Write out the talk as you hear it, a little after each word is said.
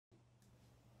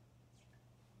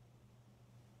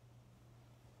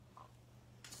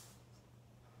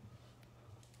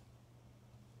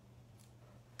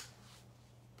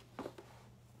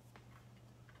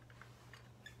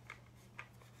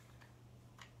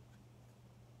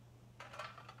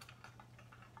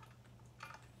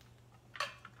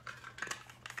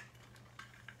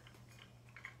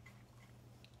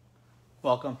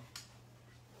Welcome.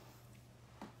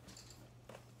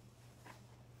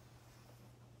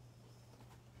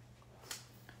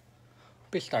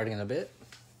 Be starting in a bit.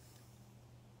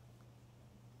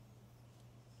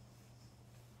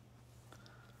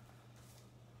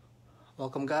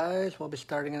 Welcome, guys. We'll be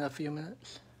starting in a few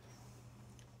minutes.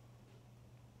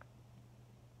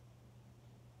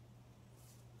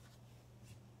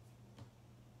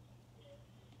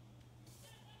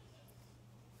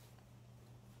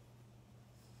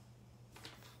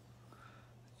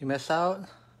 You miss out?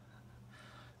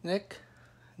 Nick?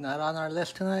 Not on our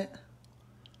list tonight?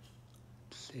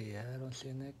 Let's see, I don't see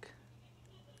Nick.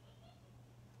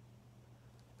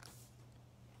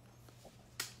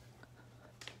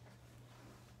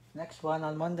 Next one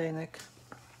on Monday, Nick.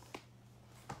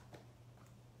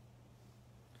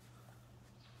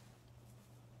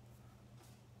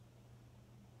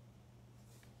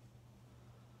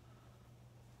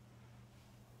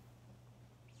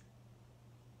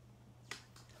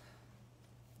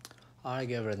 I'll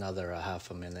give it another half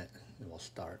a minute and we'll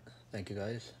start. Thank you,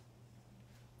 guys.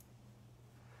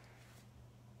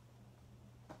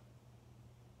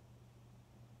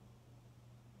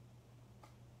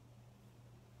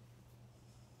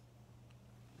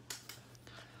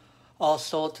 All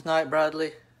sold tonight,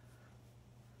 Bradley.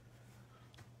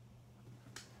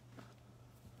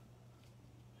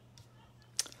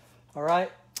 All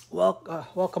right.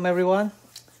 Welcome, everyone.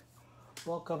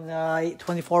 Welcome to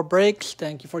 824 Breaks.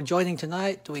 Thank you for joining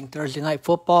tonight. Doing Thursday night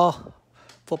football.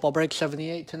 Football Break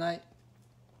 78 tonight.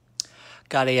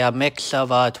 Got a mix of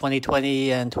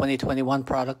 2020 and 2021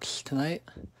 products tonight.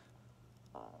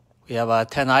 We have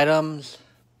 10 items.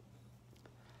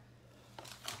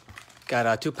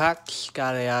 Got 2 packs.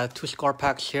 Got a 2 score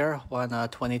packs here. One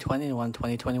 2020 and one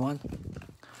 2021.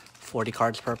 40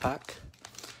 cards per pack.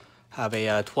 Have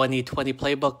a 2020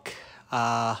 playbook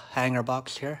hanger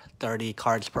box here. 30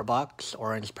 cards per box.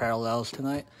 Orange parallels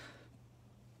tonight.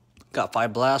 Got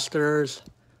 5 blasters.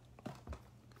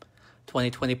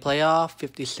 2020 playoff.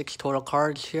 56 total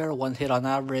cards here. 1 hit on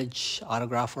average.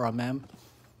 Autograph or a mem.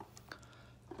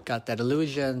 Got that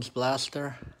Illusions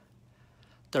blaster.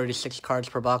 36 cards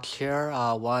per box here.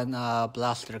 1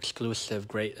 blaster exclusive.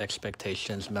 Great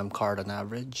Expectations mem card on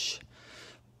average.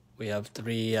 We have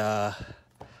 3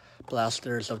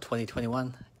 blasters of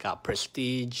 2021. Got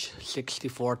Prestige.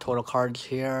 64 total cards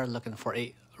here. Looking for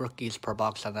 8 rookies per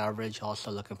box on average.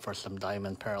 Also looking for some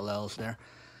diamond parallels there.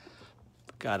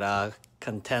 Got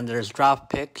Contenders draft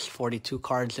picks. 42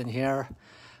 cards in here.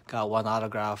 Got 1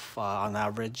 autograph on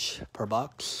average per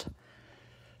box.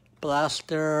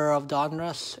 Blaster of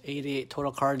Donruss, 88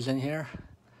 total cards in here.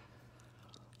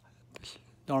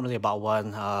 Normally about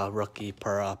 1 rookie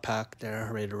per pack there,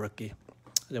 rated rookie.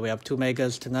 Then we have 2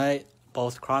 megas tonight,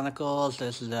 both Chronicles.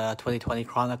 This is the 2020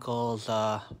 Chronicles,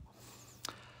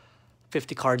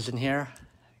 50 cards in here.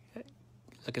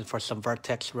 Looking for some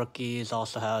Vertex rookies.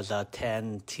 Also has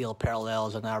 10 teal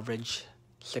parallels on average,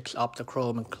 6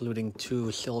 Optichrome, including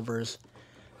 2 silvers.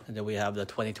 And then we have the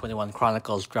 2021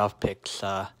 Chronicles draft picks,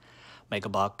 mega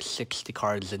box, 60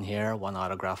 cards in here, 1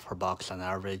 autograph per box on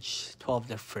average, 12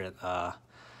 different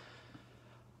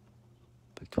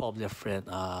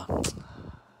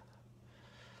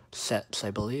sets,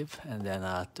 I believe, and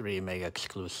then 3 mega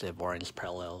exclusive orange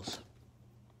parallels.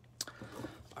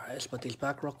 All right, let's put these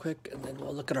back real quick, and then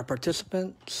we'll look at our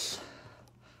participants.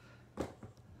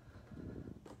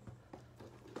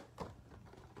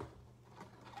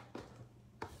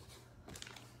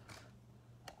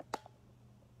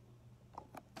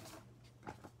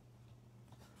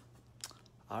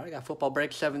 All right, got Football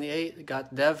Break 78.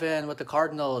 Got Devin with the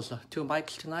Cardinals. 2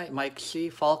 Mikes tonight. Mike C,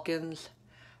 Falcons.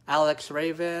 Alex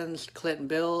Ravens. Clinton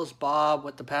Bills. Bob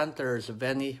with the Panthers.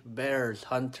 Venny Bears.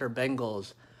 Hunter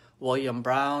Bengals. William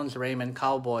Browns. Raymond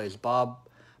Cowboys. Bob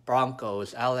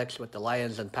Broncos. Alex with the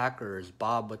Lions and Packers.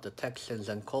 Bob with the Texans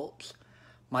and Colts.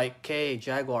 Mike K,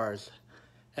 Jaguars.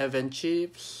 Evan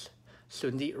Chiefs.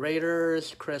 Sundit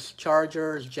Raiders. Chris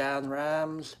Chargers. Jan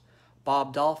Rams.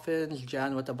 Bob Dolphins,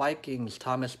 Jan with the Vikings,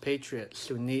 Thomas Patriots,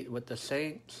 Sunit with the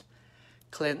Saints,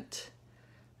 Clint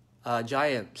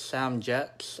Giants, Sam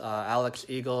Jets, Alex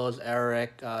Eagles,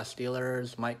 Eric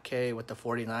Steelers, Mike K with the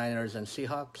 49ers and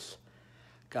Seahawks.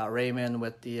 Got Raymond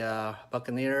with the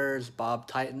Buccaneers, Bob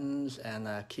Titans, and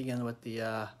Keegan with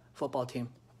the football team.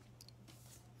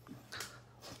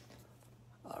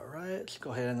 All right, let's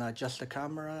go ahead and adjust the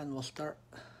camera and we'll start.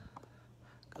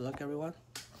 Good luck, everyone.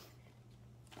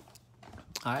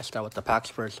 All right, start with the packs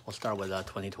first. We'll start with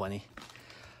 2020.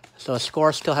 So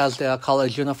Score still has the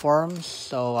college uniforms.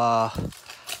 So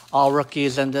all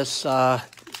rookies in this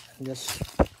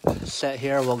set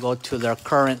here, we'll go to their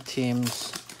current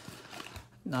teams.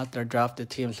 Not their drafted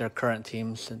teams, their current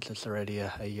teams, since it's already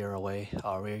a year away,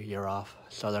 or a year off.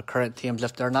 So their current teams,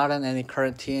 if they're not in any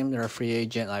current team, they're a free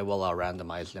agent, I will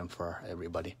randomize them for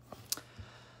everybody.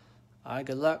 All right,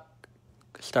 good luck.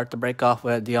 Start the break off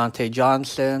with Deontay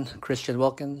Johnson, Christian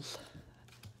Wilkins,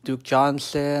 Duke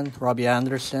Johnson, Robbie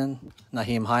Anderson,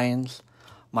 Naheem Hines,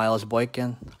 Miles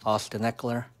Boykin, Austin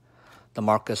Eckler,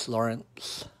 DeMarcus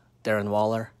Lawrence, Darren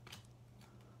Waller,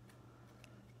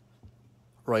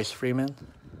 Royce Freeman,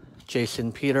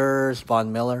 Jason Peters,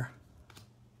 Von Miller,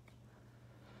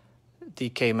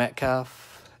 DK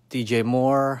Metcalf, DJ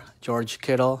Moore, George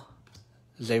Kittle,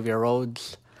 Xavier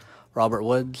Rhodes, Robert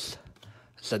Woods,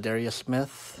 Zadarius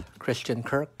Smith, Christian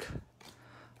Kirk.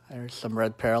 There's some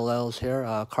red parallels here.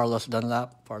 Carlos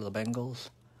Dunlap for the Bengals,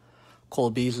 Cole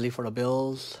Beasley for the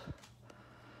Bills,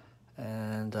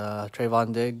 and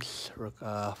Trayvon Diggs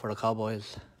for the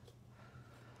Cowboys.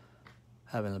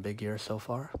 Having a big year so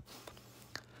far.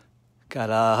 Got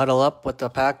Huddle Up with the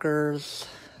Packers.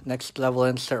 Next level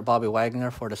insert Bobby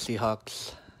Wagner for the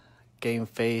Seahawks. Game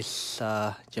Face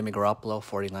Jimmy Garoppolo,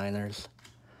 49ers.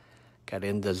 Got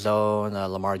In the Zone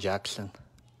Lamar Jackson.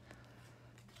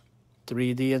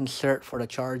 3D insert for the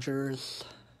Chargers.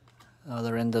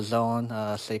 Another In the Zone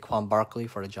Saquon Barkley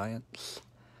for the Giants.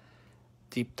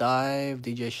 Deep Dive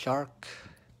DJ Shark.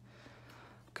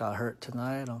 Got hurt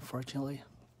tonight, unfortunately.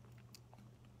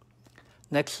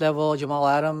 Next level, Jamal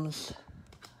Adams.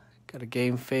 Got a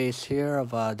game face here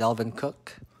of Dalvin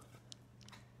Cook.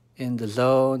 In the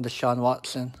Zone, Deshaun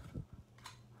Watson.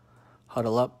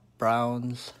 Huddle Up,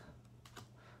 Browns.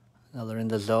 Another In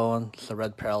the Zone. It's a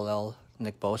red parallel,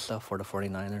 Nick Bosa for the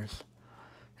 49ers.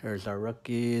 Here's our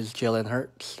rookies, Jalen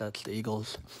Hurts. That's the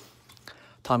Eagles.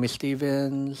 Tommy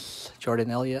Stevens,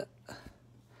 Jordan Elliott.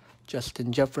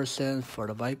 Justin Jefferson for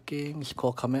the Vikings.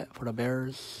 Cole Kmet for the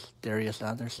Bears. Darius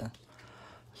Anderson.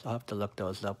 So I'll have to look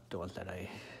those up, the ones that I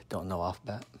don't know off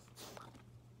bat.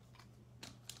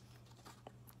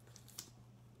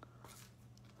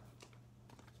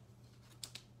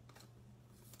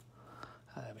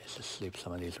 Let me just sleep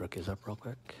some of these rookies up real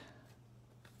quick.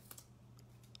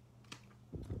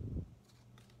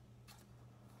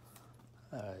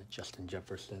 Justin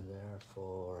Jefferson there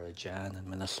for Jan in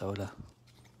Minnesota.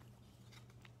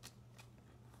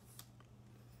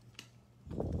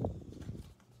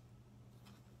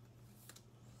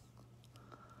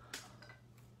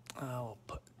 I'll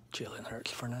put Jalen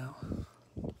Hurts for now.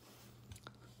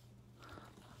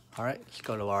 All right, let's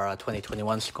go to our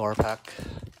 2021 score pack.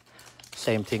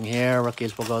 Same thing here.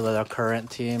 Rookies will go to their current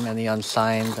team. Any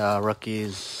unsigned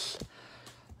rookies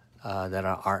that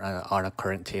aren't on a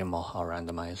current team, I'll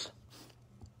randomize.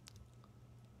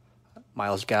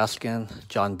 Myles Gaskin,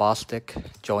 John Bostic,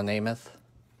 Joe Namath,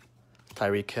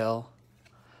 Tyreek Hill,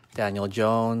 Daniel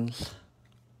Jones,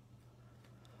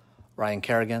 Ryan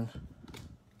Kerrigan,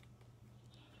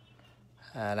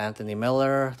 and Anthony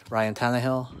Miller, Ryan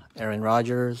Tannehill, Aaron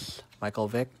Rodgers, Michael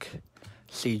Vick,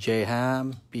 C.J.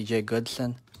 Ham, B.J.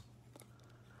 Goodson,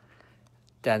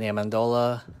 Danny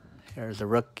Amendola. Here's a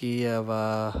rookie of,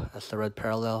 that's the red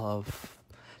parallel of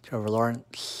Trevor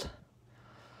Lawrence.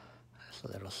 There's a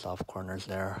little soft corners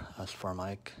there. That's for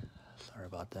Mike. Sorry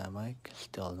about that, Mike.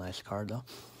 Still a nice card, though.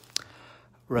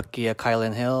 Rookie of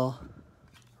Kylan Hill,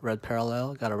 red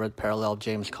parallel. Got a red parallel of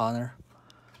James Conner.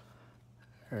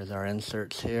 Here's our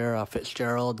inserts here.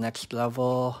 Fitzgerald, next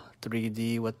level,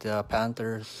 3D with the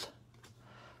Panthers.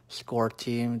 Score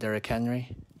team, Derrick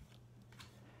Henry.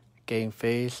 Game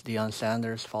face, Deion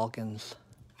Sanders, Falcons.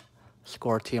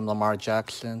 Score team, Lamar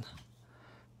Jackson.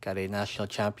 Got a national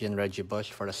champion, Reggie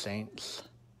Bush for the Saints.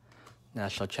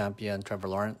 National champion, Trevor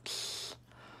Lawrence,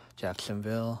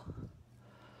 Jacksonville.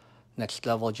 Next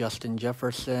level, Justin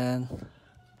Jefferson.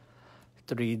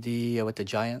 3D with the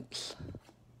Giants.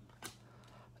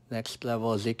 Next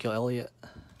level, Ezekiel Elliott.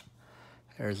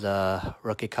 There's a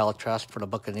rookie Kyle Trask for the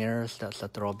Buccaneers. That's a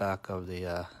throwback of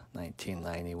the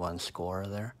 1991 score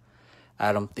there.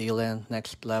 Adam Thielen,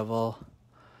 next level.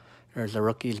 There's the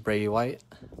rookies, Brady White.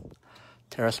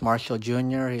 Terrace Marshall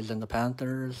Jr., he's in the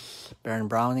Panthers. Baron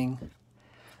Browning.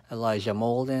 Elijah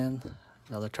Molden.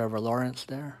 Another Trevor Lawrence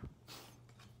there.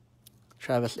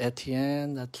 Travis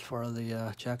Etienne, that's for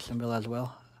the Jacksonville as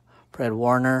well. Fred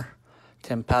Warner.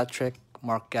 Tim Patrick.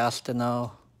 Mark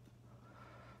Gastineau,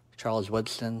 Charles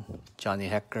Woodson, Johnny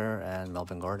Hecker, and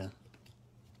Melvin Gordon.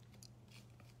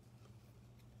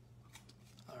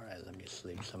 All right, let me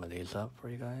sleep some of these up for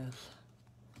you guys.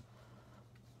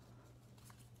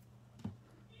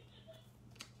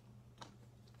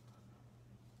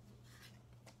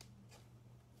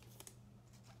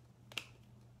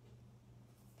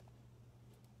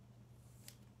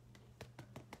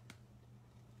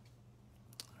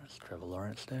 Trevor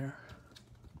Lawrence there.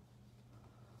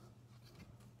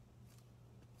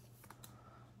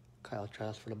 Kyle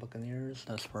Trask for the Buccaneers.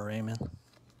 That's for Raymond.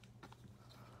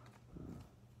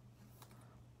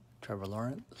 Trevor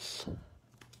Lawrence.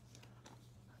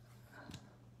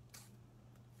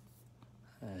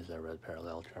 There's a red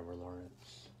parallel, Trevor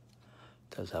Lawrence.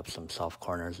 Does have some soft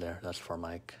corners there. That's for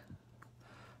Mike.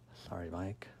 Sorry,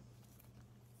 Mike.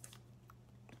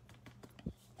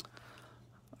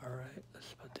 All right,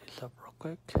 let's put these up real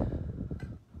quick.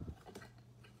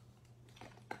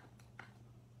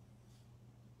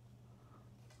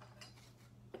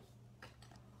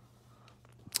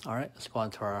 All right, let's go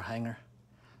on to our hanger.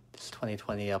 This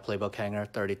 2020 playbook hanger,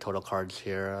 30 total cards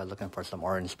here. Looking for some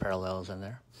orange parallels in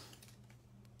there.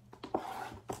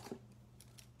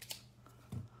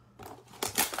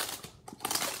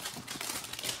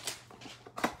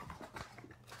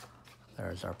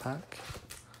 There's our pack.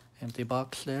 Empty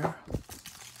box there.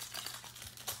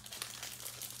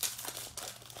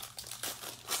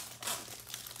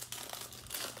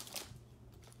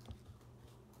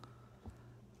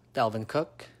 Dalvin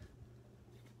Cook,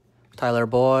 Tyler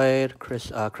Boyd,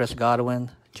 Chris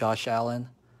Godwin, Josh Allen,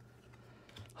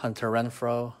 Hunter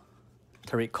Renfrow,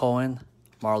 Tariq Cohen,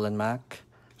 Marlon Mack,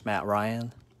 Matt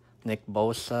Ryan, Nick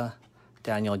Bosa,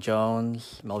 Daniel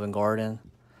Jones, Melvin Gordon,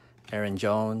 Aaron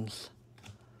Jones,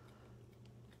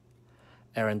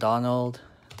 Aaron Donald,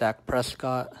 Dak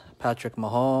Prescott, Patrick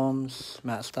Mahomes,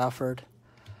 Matt Stafford.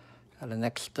 The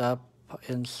next up,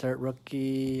 insert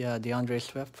rookie, DeAndre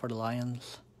Swift for the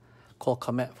Lions. Cole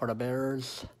Kmet for the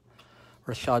Bears.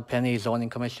 Rashad Penny, zoning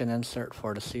commission insert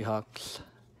for the Seahawks.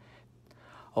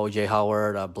 O.J.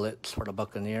 Howard, blitz for the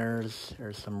Buccaneers.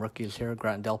 There's some rookies here.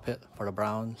 Grant Delpit for the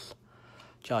Browns.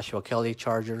 Joshua Kelly,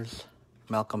 Chargers.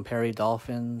 Malcolm Perry,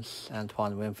 Dolphins.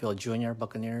 Antoine Winfield Jr.,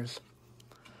 Buccaneers.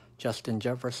 Justin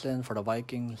Jefferson for the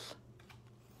Vikings.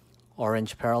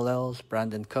 Orange parallels,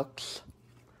 Brandon Cooks.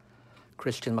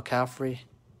 Christian McCaffrey.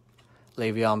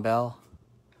 Le'Veon Bell.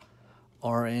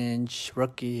 Orange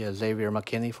rookie, Xavier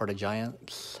McKinney for the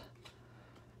Giants.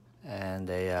 And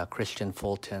a Christian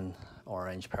Fulton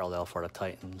orange parallel for the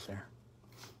Titans there.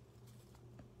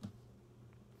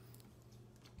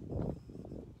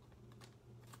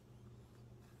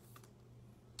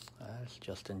 That's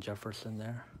Justin Jefferson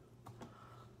there.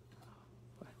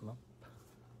 Put him up.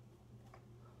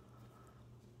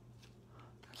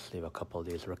 Let's leave a couple of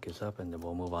these rookies up and then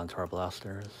we'll move on to our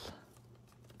blasters.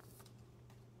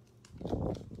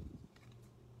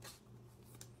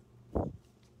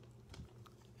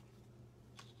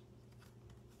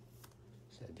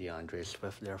 DeAndre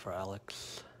Swift there for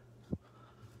Alex.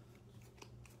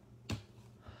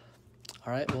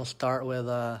 All right, we'll start with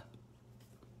we'll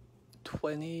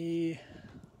do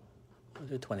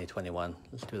 2021.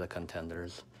 Let's do the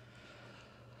contenders.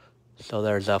 So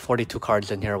there's 42 cards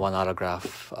in here, one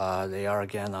autograph. They are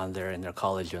again in their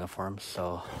college uniforms,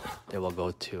 so they will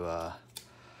go to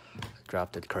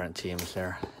drafted current teams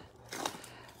there.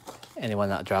 Anyone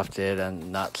not drafted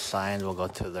and not signed will go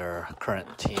to their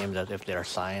current team. That if they're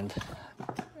signed,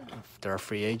 if they're a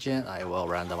free agent, I will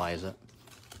randomize it.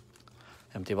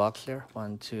 Empty box there.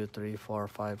 1, 2, 3, 4,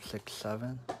 5, 6,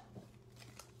 7.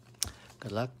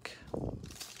 Good luck.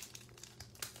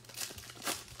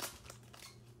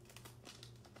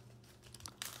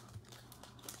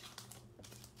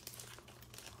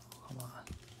 Come on.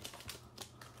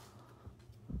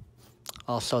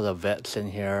 Also, the vets in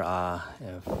here.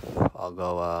 If I'll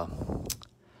go.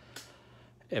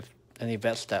 If any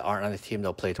vets that aren't on the team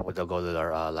they'll go to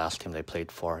their last team they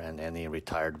played for, and any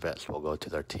retired vets will go to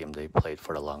their team they played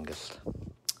for the longest.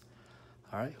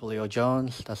 All right, Julio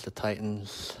Jones, that's the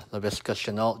Titans. Laviska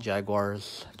Shenault,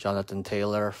 Jaguars. Jonathan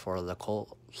Taylor for the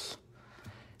Colts.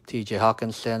 T.J.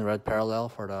 Hawkinson, red parallel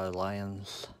for the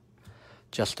Lions.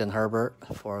 Justin Herbert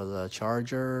for the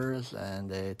Chargers,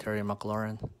 and a Terry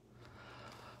McLaurin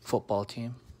football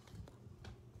team.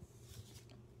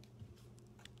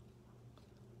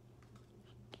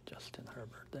 Justin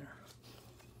Herbert there.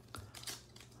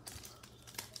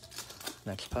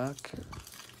 Next pack.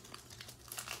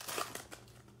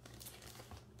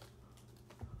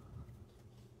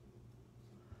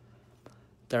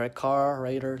 Derek Carr,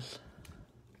 Raiders.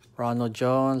 Ronald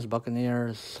Jones,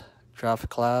 Buccaneers. Draft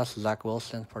class, Zach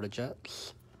Wilson for the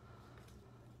Jets.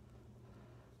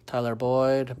 Tyler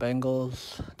Boyd,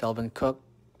 Bengals. Dalvin Cook,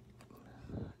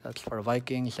 that's for the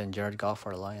Vikings. And Jared Goff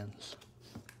for the Lions.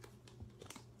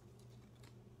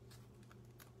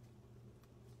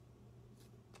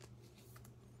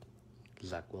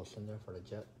 Zach Wilson there for the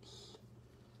Jets.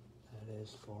 That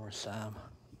is for Sam.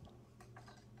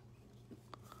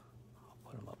 I'll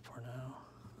put him up for now.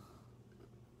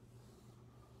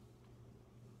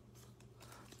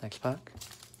 Next pack.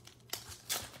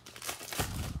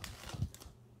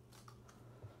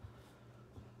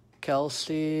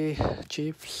 Kelsey,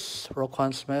 Chiefs.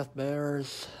 Roquan Smith,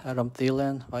 Bears. Adam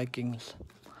Thielen, Vikings.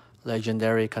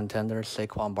 Legendary contenders,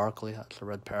 Saquon Barkley. That's a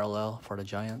red parallel for the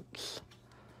Giants.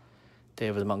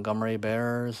 David Montgomery,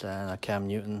 Bears. And Cam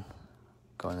Newton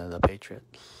going to the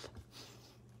Patriots.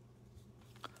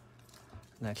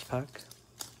 Next pack.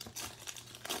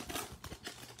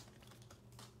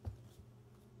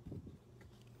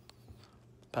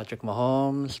 Patrick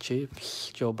Mahomes, Chiefs.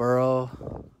 Joe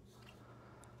Burrow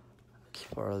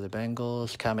for the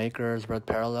Bengals. Cam Akers, red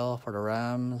parallel for the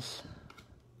Rams.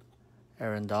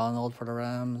 Aaron Donald for the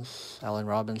Rams. Allen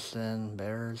Robinson,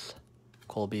 Bears.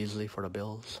 Cole Beasley for the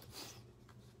Bills.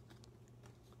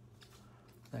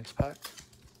 Next pack.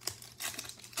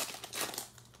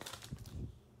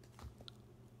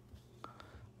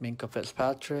 Minka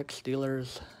Fitzpatrick,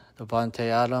 Steelers. Devontae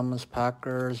Adams,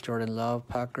 Packers. Jordan Love,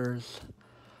 Packers.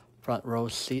 Front row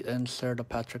seat insert of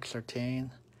Patrick Surtain.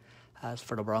 As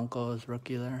for the Broncos,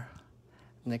 rookie there.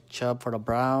 Nick Chubb for the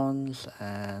Browns.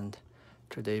 And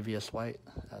Tre'Davious White,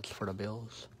 that's for the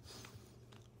Bills.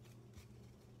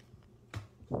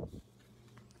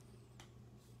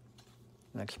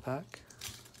 Next pack.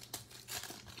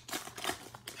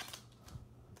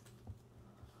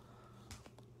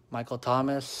 Michael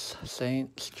Thomas,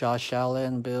 Saints. Josh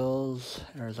Allen, Bills.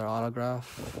 Here's our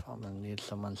autograph. I'm going to need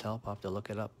someone's help. I'll have to look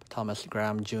it up. Thomas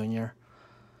Graham Jr.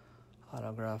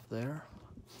 Autograph there.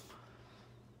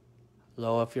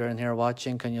 Lo, if you're in here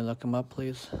watching, can you look him up,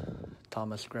 please?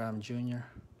 Thomas Graham Jr.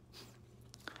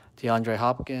 DeAndre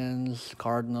Hopkins,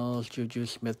 Cardinals. Juju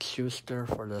Smith-Schuster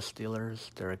for the Steelers.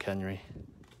 Derrick Henry,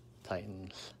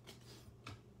 Titans.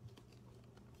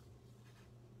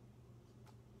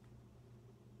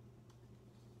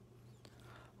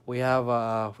 We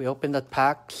have, we opened the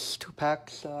packs, 2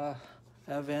 packs,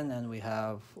 Evan, and we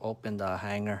have opened a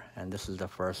hanger, and this is the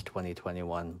first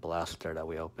 2021 blaster that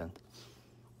we opened.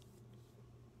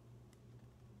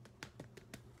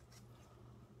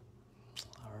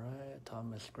 All right,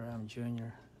 Thomas Graham Jr. Let me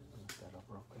look that up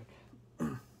real quick.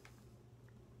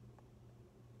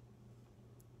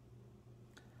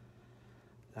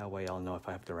 That way I'll know if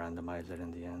I have to randomize it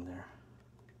in the end there.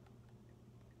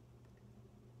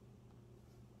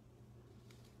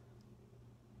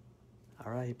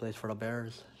 All right, he plays for the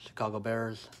Bears, Chicago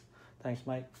Bears. Thanks,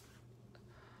 Mike.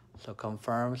 So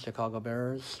confirm, Chicago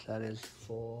Bears. That is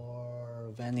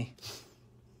for Venny.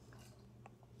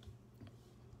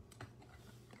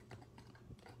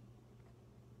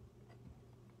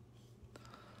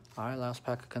 All right, last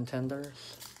pack of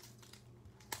contenders.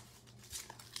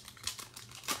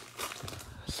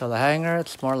 So the hanger,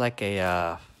 it's more like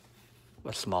a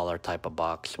smaller type of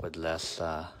box with less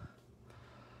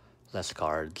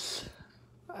cards.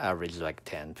 Average like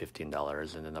 $10,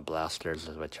 $15, and then the blasters,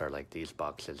 which are like these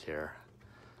boxes here,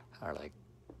 are like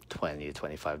 $20,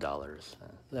 $25. A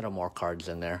little more cards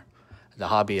in there. The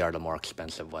hobby are the more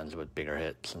expensive ones with bigger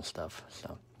hits and stuff.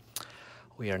 So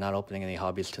we are not opening any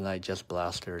hobbies tonight, just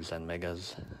blasters and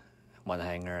megas, 1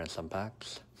 hanger and some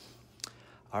packs.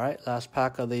 All right, last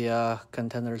pack of the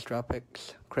contenders draft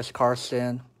picks. Chris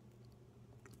Carson,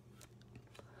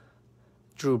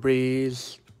 Drew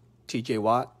Brees, TJ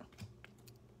Watt.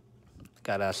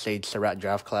 Got a Sage Surratt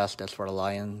draft class, that's for the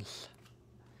Lions.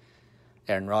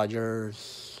 Aaron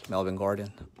Rodgers, Melvin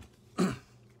Gordon.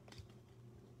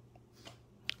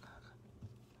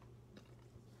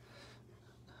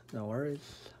 No worries.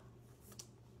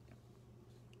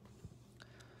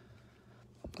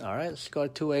 All right, let's go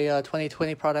to a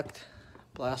 2020 product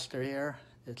blaster here.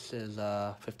 This is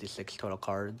 56 total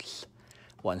cards,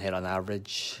 1 hit on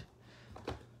average.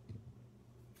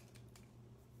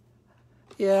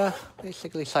 Yeah,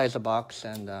 basically size of box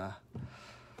and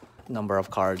number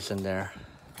of cards in there.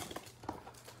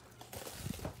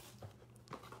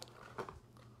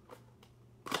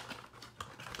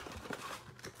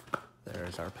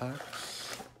 There's our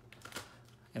packs.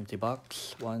 Empty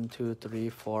box. 1, 2, 3,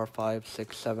 4, 5,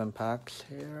 6, 7 packs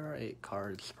here. 8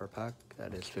 cards per pack.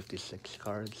 That is 56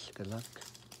 cards. Good luck.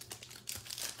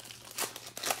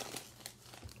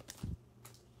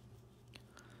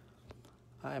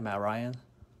 Hi, Matt Ryan.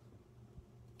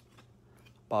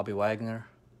 Bobby Wagner.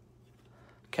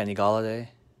 Kenny Golladay.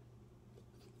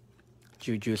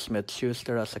 Juju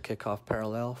Smith-Schuster, that's a kickoff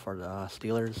parallel for the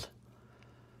Steelers.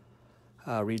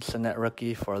 Reed Sinnett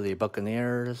rookie for the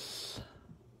Buccaneers.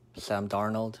 Sam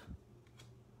Darnold.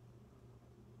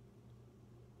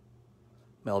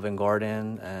 Melvin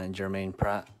Gordon and Jermaine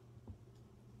Pratt.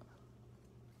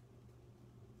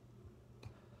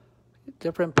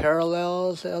 Different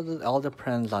parallels. It all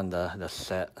depends on the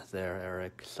set there,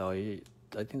 Eric. So I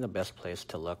think the best place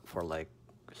to look for like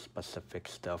specific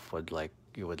stuff would like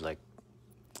you would like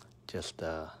just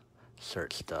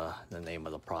search the name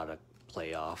of the product,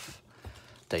 play off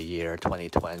the year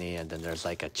 2020, and then there's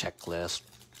like a checklist.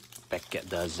 Beckett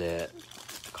does it,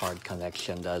 Card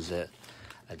Connection does it,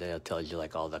 and then it tells you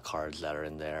like all the cards that are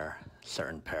in there,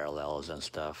 certain parallels and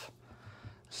stuff,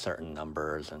 certain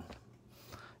numbers, and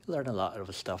you learn a lot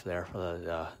of stuff there. For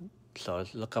the so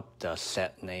look up the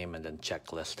set name and then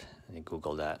checklist, and you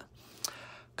Google that.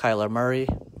 Kyler Murray,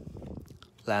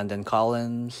 Landon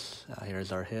Collins,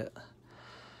 here's our hit.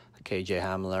 KJ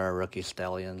Hamler, rookie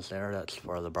Stallions there, that's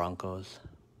for the Broncos.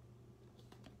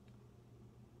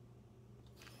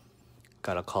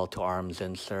 Got a call to arms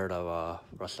insert of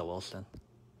Russell Wilson.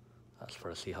 That's for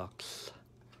the Seahawks.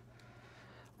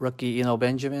 Rookie Eno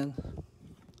Benjamin.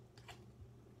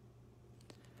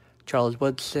 Charles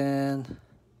Woodson.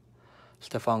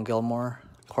 Stephon Gilmore.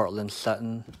 Cortland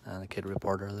Sutton. And a kid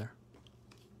reporter there.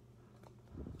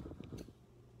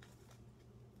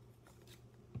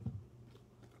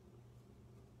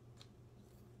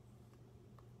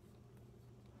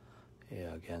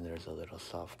 Yeah, again, there's a little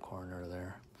soft corner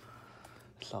there.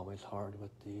 It's always hard with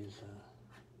these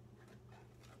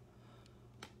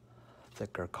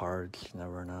thicker cards. You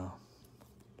never know.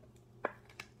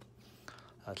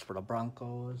 That's for the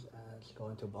Broncos. Let's go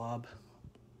into Bob.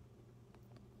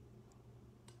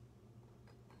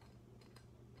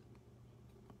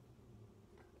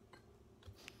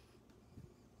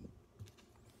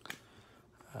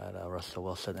 Russell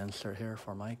Wilson insert here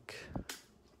for Mike.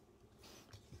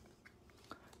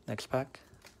 Next pack.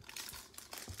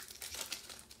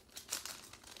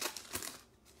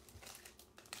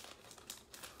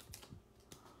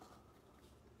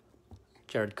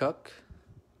 Jared Cook,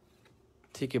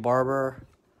 Tiki Barber,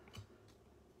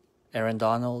 Aaron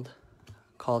Donald,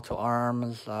 Call to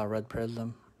Arms, Red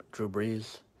Prism, Drew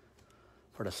Brees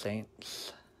for the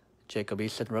Saints, Jacob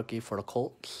Eason rookie for the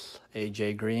Colts,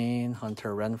 AJ Green,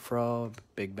 Hunter Renfrow,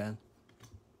 Big Ben.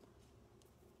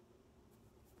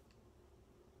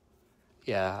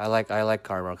 Yeah, I like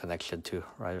Card Connection too.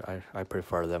 I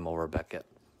prefer them over Beckett.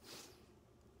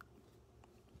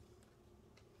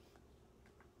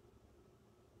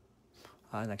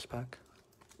 Next pack.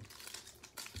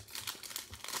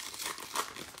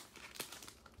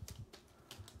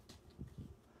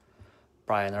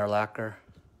 Brian Urlacher,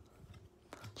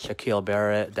 Shaquille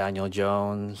Barrett, Daniel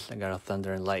Jones. I got a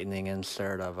Thunder and Lightning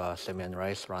insert of Simeon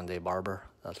Rice, Rondé Barber.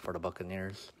 That's for the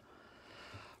Buccaneers.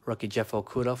 Rookie Jeff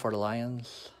Okudah for the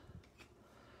Lions.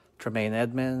 Tremaine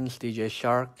Edmonds, DJ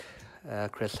Shark,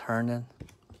 Chris Herndon,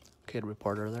 kid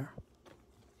reporter there.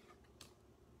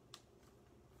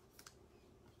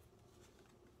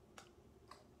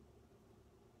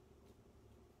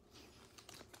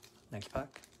 Next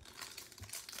pack.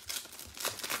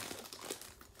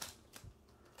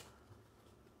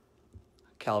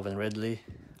 Calvin Ridley,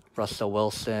 Russell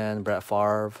Wilson, Brett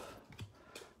Favre.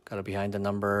 Got a behind the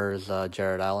numbers,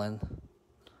 Jared Allen.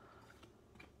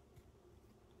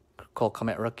 Cole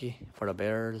Kmet rookie for the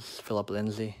Bears, Philip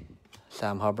Lindsay,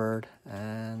 Sam Hubbard,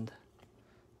 and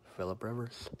Phillip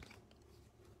Rivers.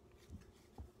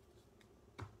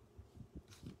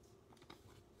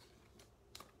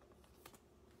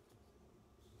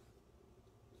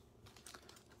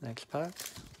 Next pack.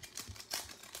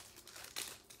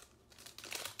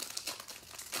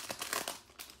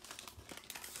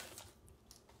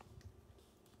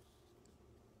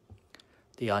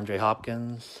 DeAndre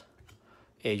Hopkins,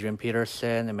 Adrian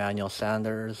Peterson, Emmanuel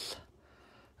Sanders.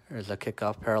 There's a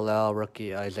kickoff parallel,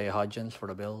 rookie Isaiah Hodgins for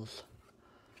the Bills.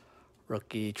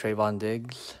 Rookie Trayvon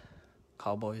Diggs,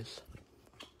 Cowboys.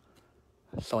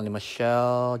 Sony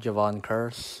Michel, Javon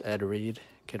Curse, Ed Reed,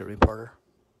 kid reporter.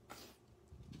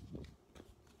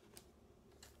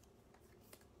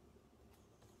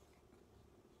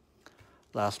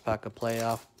 Last pack of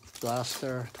playoff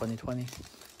blaster, 2020.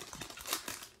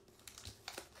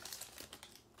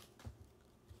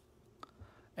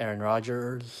 Aaron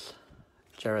Rodgers,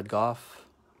 Jared Goff,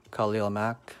 Khalil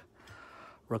Mack,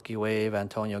 rookie wave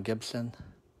Antonio Gibson,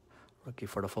 rookie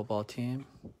for the football team,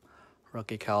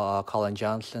 rookie Colin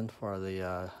Johnson for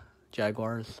the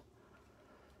Jaguars,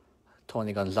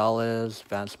 Tony Gonzalez,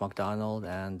 Vance McDonald,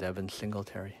 and Devin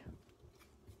Singletary.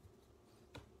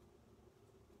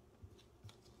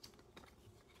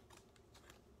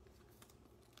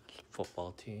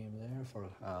 Football team there for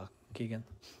Keegan.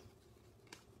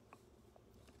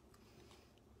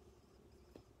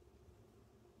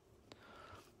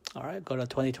 All right, go to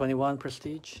 2021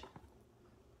 Prestige.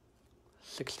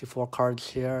 64 cards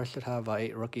here. Should have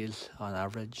 8 rookies on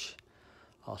average.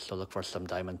 Also look for some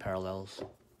diamond parallels.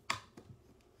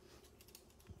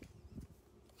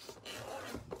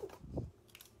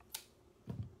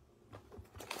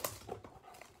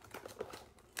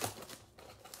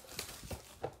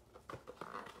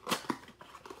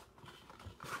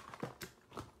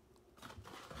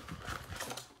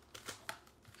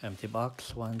 Empty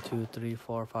box. 1, 2, 3,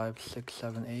 4, 5, 6,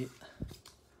 7, 8.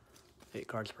 8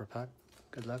 cards per pack.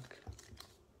 Good luck.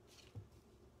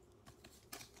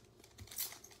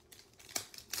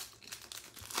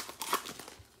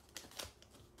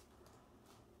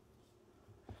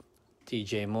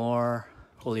 DJ Moore,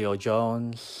 Julio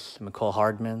Jones, McCole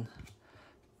Hardman,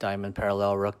 diamond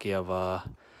parallel rookie of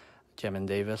Jamin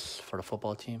Davis for the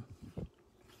football team.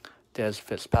 Des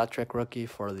Fitzpatrick rookie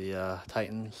for the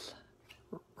Titans.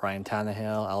 Ryan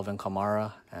Tannehill, Alvin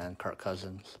Kamara, and Kirk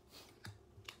Cousins.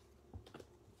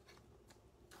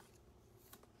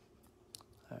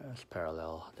 There's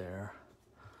parallel there.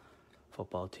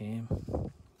 Football team.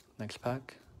 Next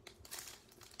pack.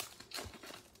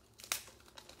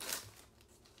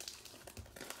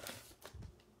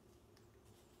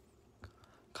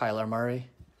 Kyler Murray,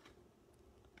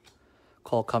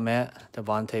 Cole Kmet,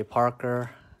 Devontae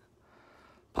Parker,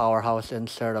 powerhouse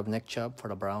insert of Nick Chubb for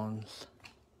the Browns.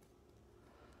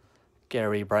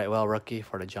 Gary Brightwell, rookie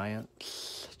for the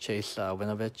Giants. Chase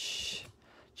Winovich,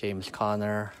 James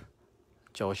Conner,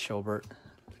 Joe Schobert,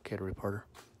 kid reporter.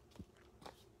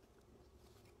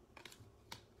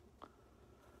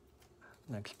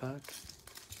 Next pack.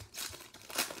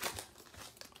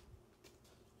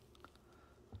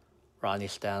 Ronnie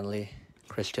Stanley,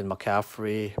 Christian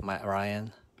McCaffrey, Matt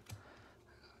Ryan,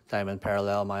 diamond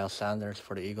parallel Miles Sanders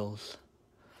for the Eagles.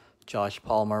 Josh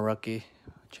Palmer, rookie,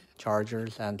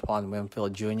 Chargers, Antoine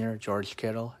Winfield Jr., George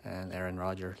Kittle, and Aaron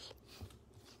Rodgers.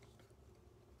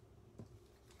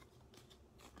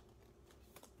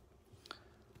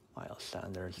 Miles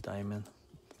Sanders, diamond.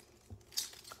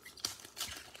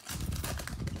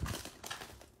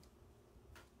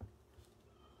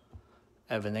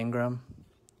 Evan Ingram,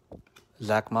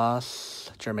 Zach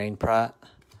Moss, Jermaine Pratt.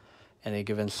 Any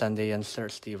given Sunday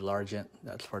insert, Steve Largent,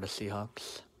 that's for the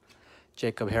Seahawks.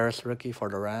 Jacob Harris, rookie for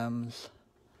the Rams.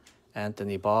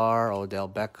 Anthony Barr, Odell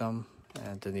Beckham,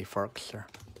 Anthony Ferkser,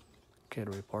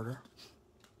 kid reporter.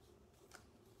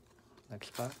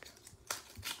 Next pack.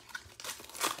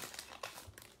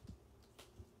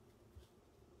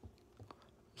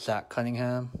 Zach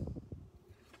Cunningham,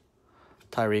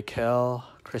 Tyreek Hill,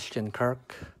 Christian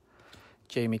Kirk,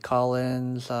 Jamie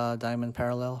Collins, diamond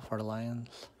parallel for the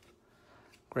Lions.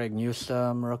 Greg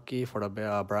Newsome, rookie for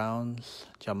the Browns.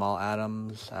 Jamal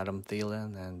Adams, Adam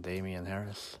Thielen, and Damian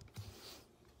Harris.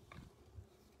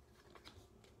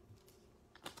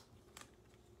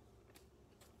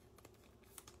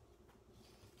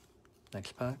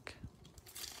 Next pack.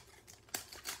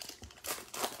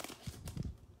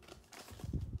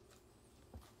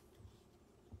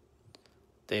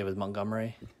 David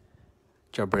Montgomery,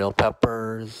 Jabril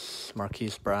Peppers,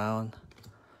 Marquise Brown.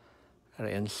 Got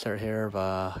an insert here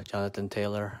of Jonathan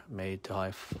Taylor, made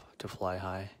to fly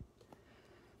high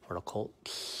for the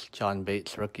Colts. John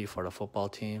Bates, rookie for the football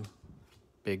team.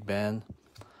 Big Ben,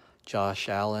 Josh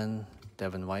Allen,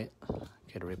 Devin White,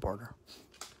 kid reporter.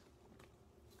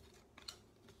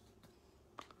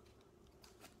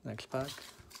 Next pack.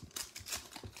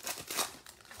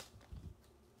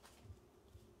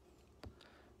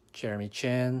 Jeremy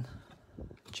Chin,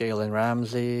 Jalen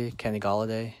Ramsey, Kenny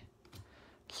Golladay.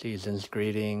 Season's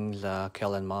greetings,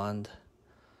 Kellen Mond.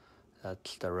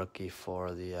 That's the rookie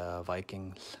for the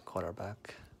Vikings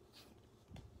quarterback.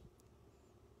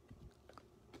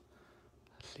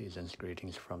 Season's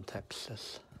greetings from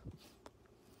Texas.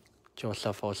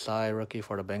 Joseph Osai, rookie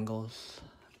for the Bengals.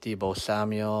 Deebo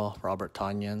Samuel, Robert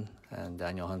Tonyan, and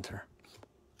Daniel Hunter.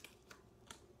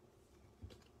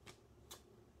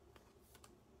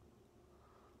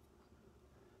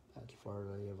 That's for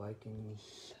the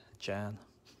Vikings. Jan.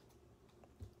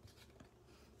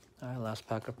 All right, last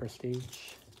pack of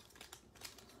Prestige.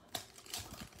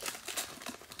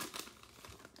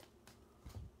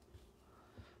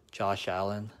 Josh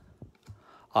Allen,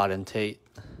 Auden Tate,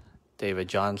 David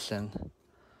Johnson,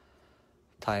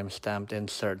 time-stamped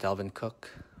insert Dalvin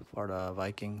Cook for the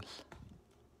Vikings.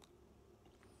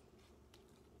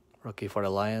 Rookie for the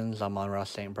Lions, Amon-Ra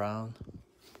St. Brown,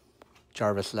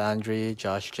 Jarvis Landry,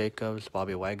 Josh Jacobs,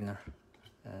 Bobby Wagner,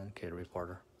 and kid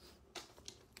reporter.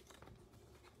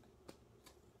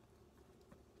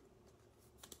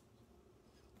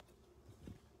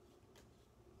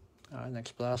 All right,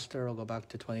 next blaster, we'll go back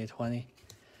to 2020,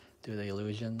 do the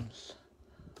illusions.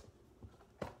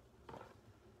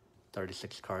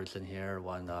 36 cards in here.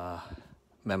 One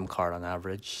mem card on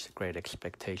average. Great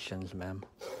Expectations mem.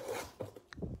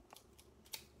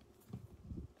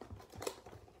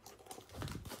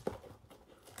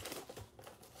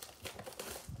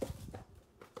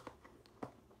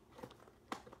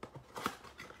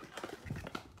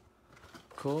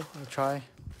 Cool, I'll try.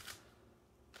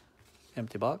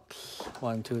 Empty box.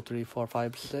 1, 2, 3, 4,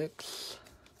 5, 6.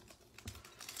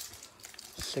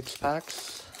 6 packs.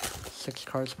 6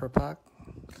 cards per pack.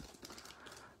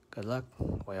 Good luck.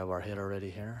 We have our hit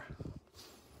already here.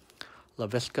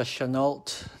 LaVisca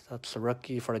Chenault. That's a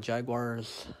rookie for the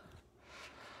Jaguars.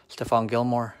 Stephon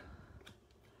Gilmore.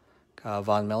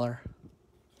 Von Miller.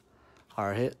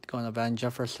 Our hit going to Van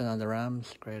Jefferson on the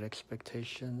Rams. Great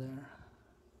Expectation there.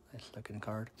 Nice looking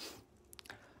card.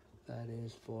 That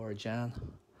is for Jan.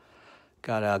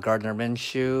 Got a Gardner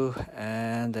Minshew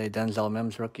and a Denzel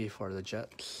Mims rookie for the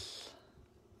Jets.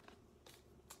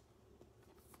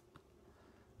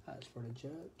 That's for the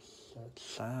Jets. That's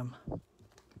Sam.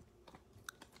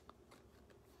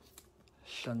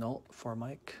 Chenault for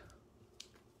Mike.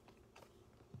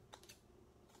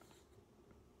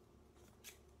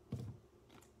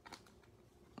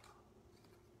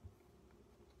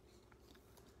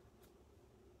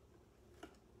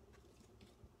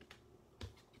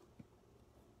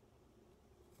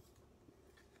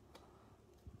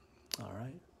 All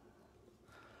right.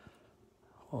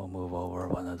 We'll move over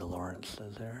one of the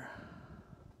Lawrences there.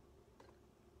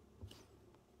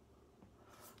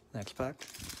 Next pack.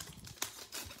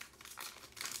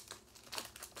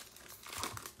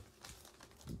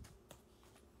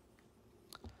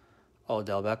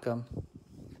 Odell Beckham.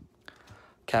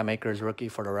 Cam Akers rookie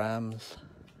for the Rams.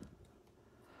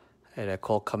 And a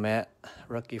Cole Kmet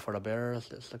rookie for the Bears.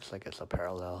 This looks like it's a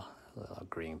parallel, a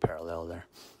green parallel there.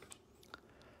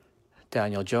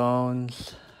 Daniel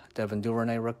Jones, Devin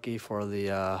Duvernay rookie for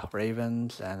the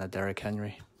Ravens, and a Derrick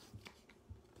Henry.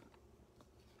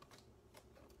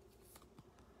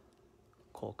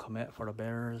 Cole Kmet for the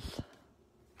Bears.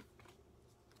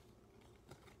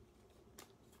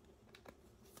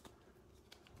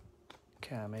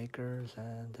 Cam Akers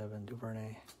and Devin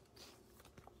Duvernay.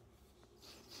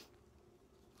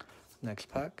 Next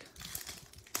pack.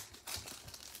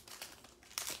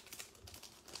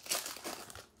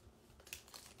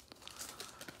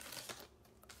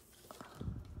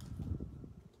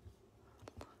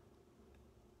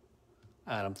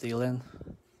 Adam Thielen.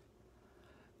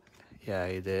 Yeah,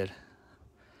 he did.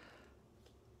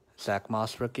 Zach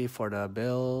Moss rookie for the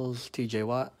Bills. TJ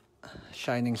Watt.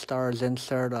 Shining Stars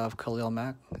insert of Khalil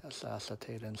Mack. That's the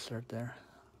acetate insert there.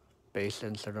 Base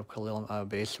insert of Khalil,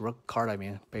 base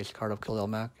card of Khalil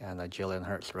Mack, and a Jalen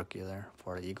Hurts rookie there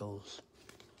for the Eagles.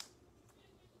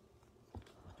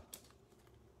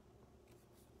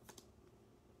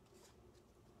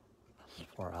 That's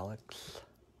for Alex.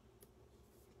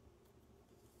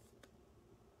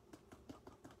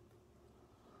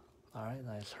 All right,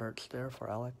 nice Hurts there for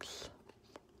Alex.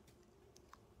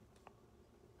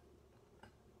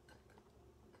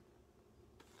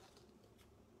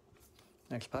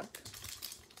 Next pack.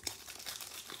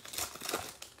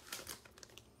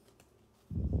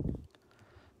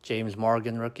 James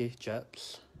Morgan rookie,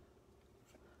 Jets.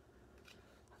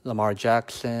 Lamar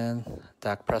Jackson,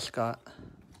 Dak Prescott.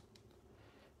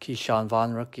 Keyshawn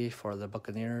Vaughn rookie for the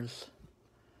Buccaneers.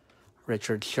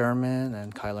 Richard Sherman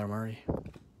and Kyler Murray.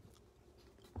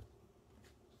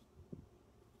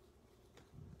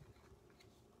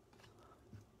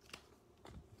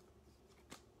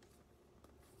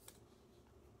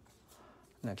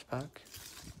 Next pack.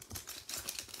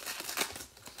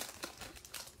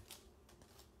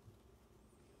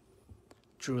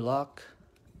 Drew Lock.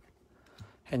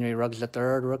 Henry Ruggs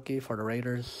III, rookie for the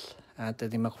Raiders.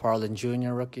 Anthony McFarland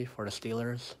Jr., rookie for the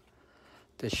Steelers.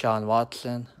 Deshaun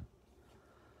Watson.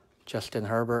 Justin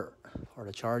Herbert for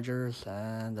the Chargers.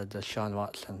 And the Deshaun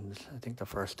Watson. I think the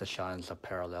first Deshaun's a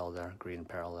parallel there, green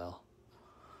parallel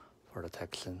for the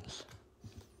Texans.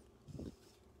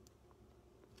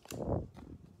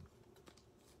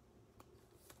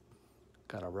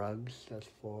 Got a Ruggs, that's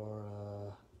for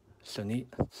Sunit.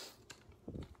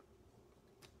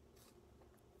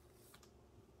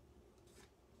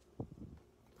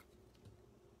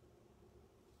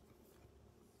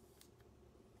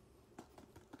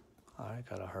 Alright,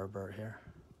 got a Herbert here.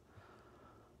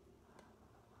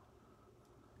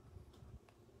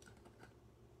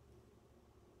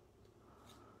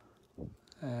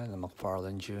 And the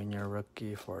McFarland Jr.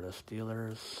 rookie for the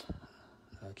Steelers.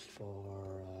 That's for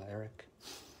Eric.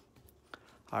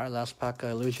 All right, last pack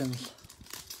of Illusions.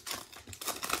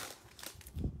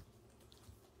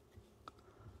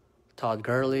 Todd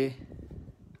Gurley,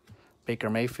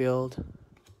 Baker Mayfield,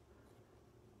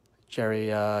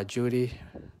 Jerry Judy,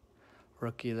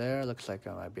 rookie there. Looks like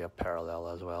it might be a parallel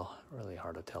as well. Really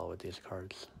hard to tell with these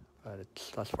cards. But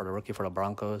that's for the rookie for the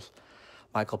Broncos.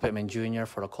 Michael Pittman Jr.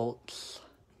 for the Colts.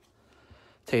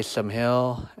 Taysom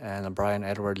Hill and a Brian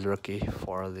Edwards rookie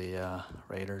for the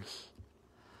Raiders.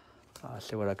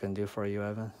 See what I can do for you,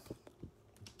 Evan.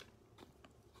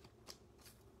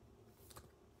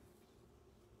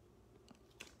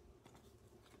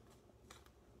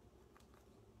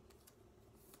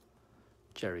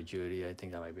 Jerry Judy, I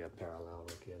think that might be a parallel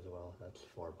rookie as well. That's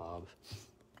for Bob.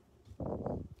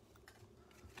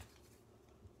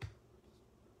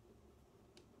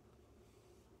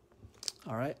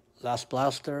 All right, last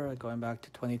blaster, going back to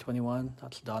 2021.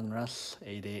 That's Donruss,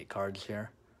 88 cards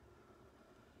here.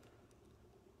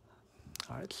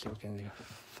 All right, see if we can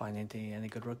find any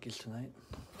good rookies tonight.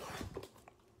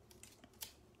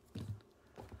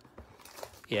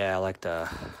 Yeah, I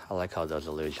like how those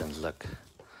illusions look.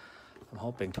 I'm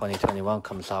hoping 2021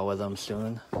 comes out with them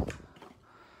soon. I'm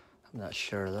not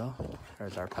sure though.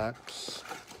 Here's our packs.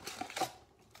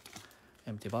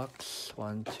 Empty box.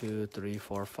 1, 2, 3,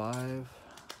 4, 5,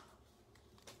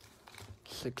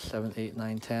 6, 7, 8,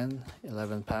 9, 10.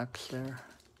 11 packs there.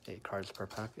 8 cards per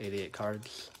pack. 88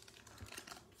 cards.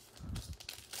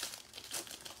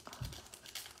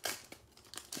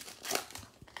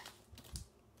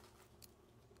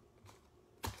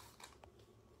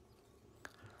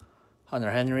 Hunter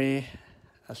Henry,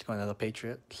 that's going to the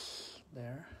Patriots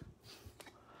there.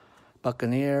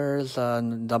 Buccaneers,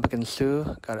 Ndamukong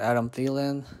Suh, got Adam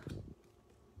Thielen.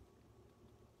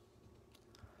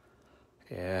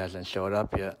 Yeah, hasn't showed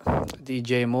up yet.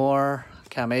 DJ Moore,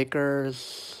 Cam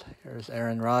Akers, here's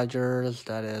Aaron Rodgers.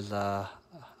 That is a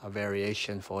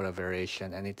variation, photo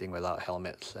variation, anything without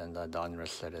helmets, and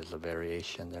Donruss, that is a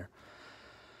variation there.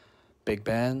 Big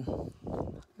Ben,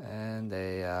 and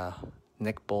a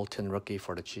Nick Bolton rookie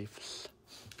for the Chiefs.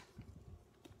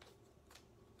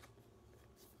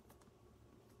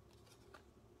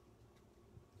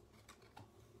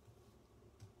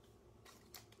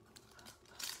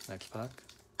 Next pack.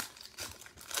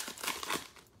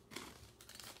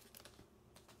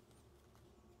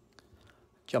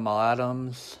 Jamal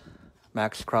Adams,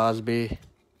 Max Crosby,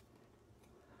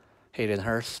 Hayden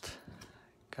Hurst.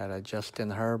 Got a Justin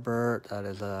Herbert, that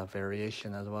is a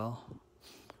variation as well.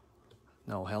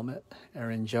 No helmet.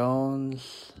 Aaron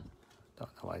Jones. Don't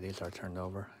know why these are turned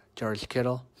over. George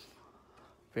Kittle.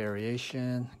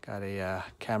 Variation. Got a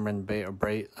Cameron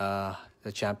Brate,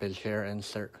 the champion's hair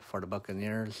insert for the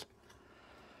Buccaneers.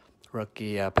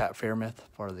 Rookie Pat Fairmouth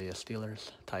for the Steelers.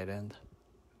 Tight end.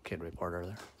 Kid reporter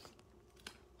there.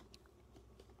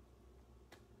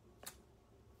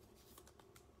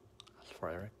 That's for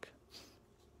Eric.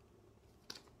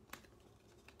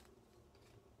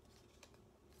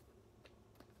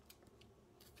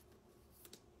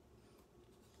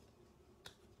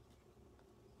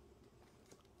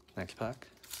 Next pack.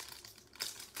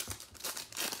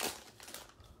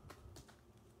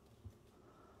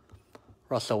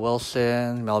 Russell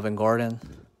Wilson, Melvin Gordon,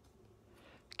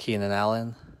 Keenan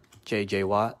Allen, J.J.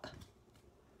 Watt,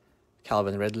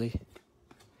 Calvin Ridley,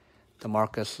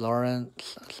 DeMarcus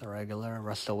Lawrence, that's a regular.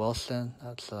 Russell Wilson,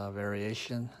 that's a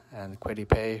variation. And Kwity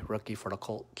Paye, rookie for the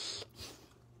Colts.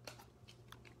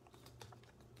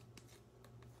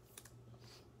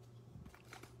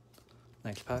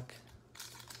 Next pack.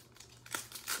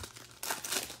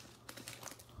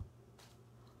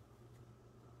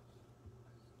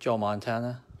 Joe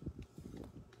Montana,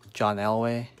 John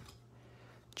Elway,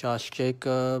 Josh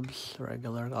Jacobs,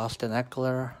 regular. Austin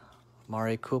Eckler,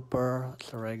 Amari Cooper,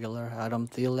 that's a regular. Adam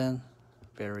Thielen,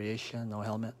 variation, no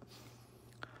helmet.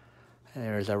 And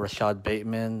there's a Rashad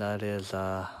Bateman, that is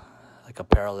like a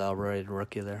parallel rated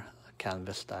rookie there,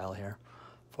 canvas style here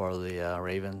for the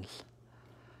Ravens.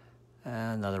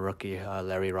 And another rookie,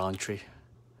 Larry Rountree,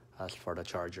 that's for the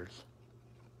Chargers.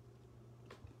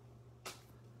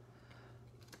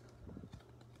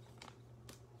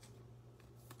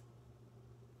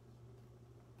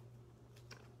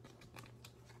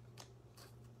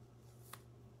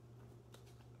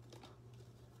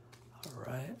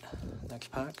 Right,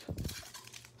 next pack.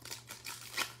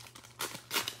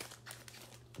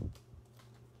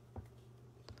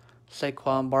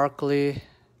 Saquon Barkley,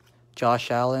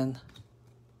 Josh Allen,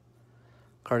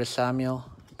 Curtis Samuel,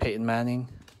 Peyton Manning,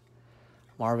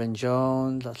 Marvin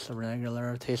Jones, that's a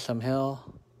regular. Taysom Hill,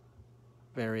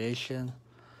 variation.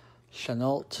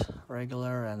 Chenault,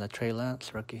 regular, and the Trey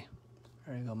Lance, rookie.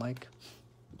 There you go, Mike.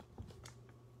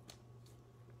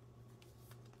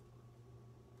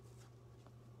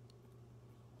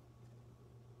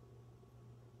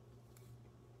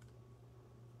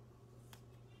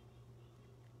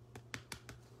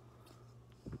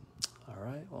 All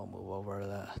right, we'll move over to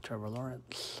the Trevor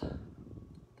Lawrence.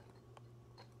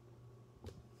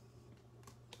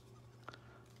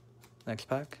 Next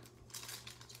pack.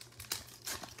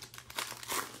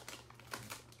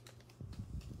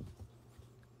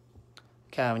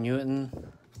 Cam Newton,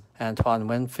 Antoine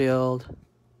Winfield,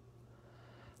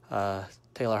 Taylor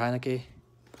Heineke,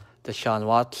 Deshaun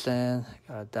Watson,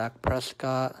 Dak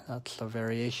Prescott, that's a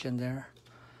variation there.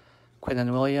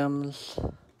 Quinnen Williams,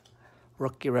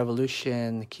 Rookie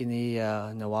Revolution, Kini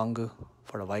Nwangu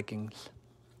for the Vikings.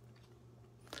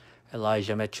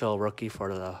 Elijah Mitchell, rookie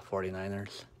for the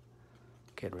 49ers.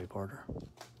 Kid Reporter.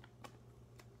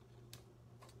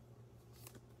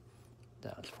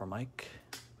 That's for Mike.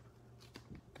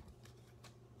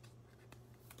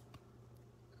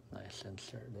 Nice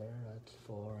insert there. That's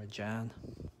for Jan.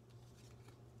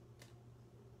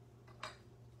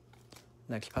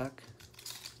 Next pack.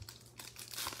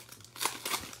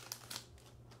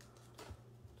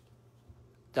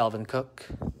 Dalvin Cook.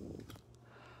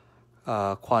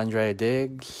 Quandre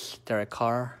Diggs. Derek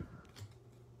Carr.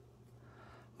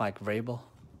 Mike Vrabel.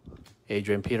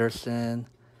 Adrian Peterson.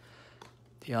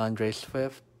 DeAndre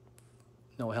Swift.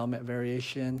 No helmet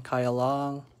variation. Kyle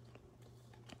Long.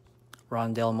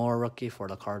 Rondale Moore, rookie for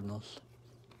the Cardinals.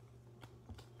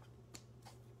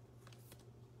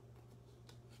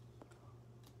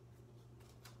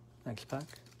 Next pack.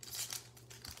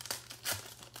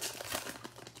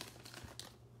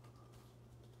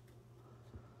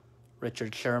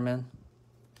 Richard Sherman.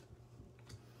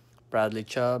 Bradley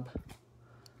Chubb.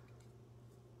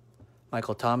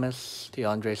 Michael Thomas.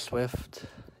 DeAndre Swift.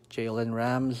 Jalen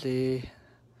Ramsey.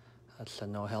 That's a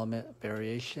no helmet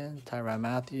variation. Tyrann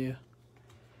Mathieu.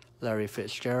 Larry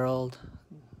Fitzgerald,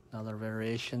 another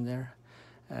variation there.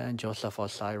 And Joseph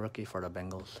Osai, rookie for the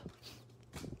Bengals.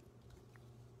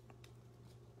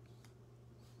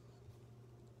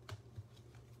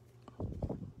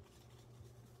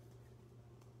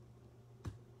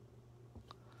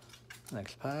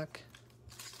 Next pack.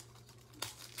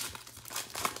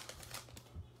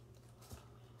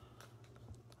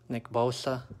 Nick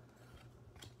Bosa.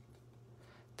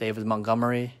 David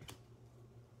Montgomery.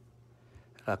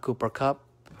 Cooper Kupp,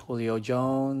 Julio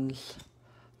Jones,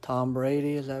 Tom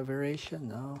Brady, is that variation?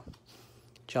 No.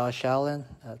 Josh Allen,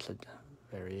 that's a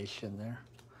variation there.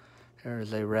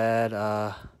 Here's a red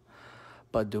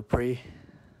Bud Dupree.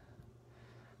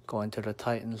 Going to the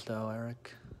Titans though,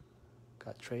 Eric.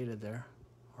 Got traded there,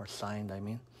 or signed, I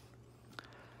mean.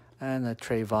 And a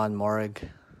Trayvon Morig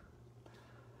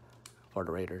for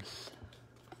the Raiders.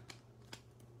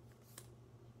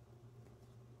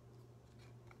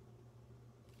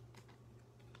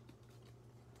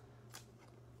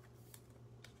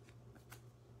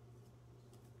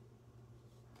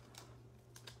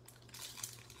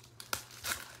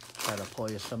 Try to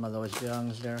pull you some of those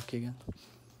youngs there, Keegan.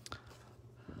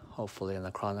 Hopefully in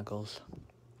the Chronicles.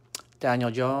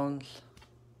 Daniel Jones.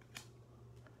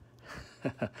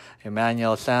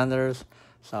 Emmanuel Sanders.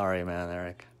 Sorry, man,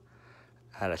 Eric.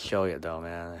 I had to show you, though,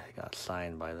 man. I got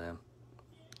signed by them.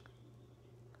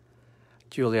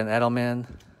 Julian Edelman.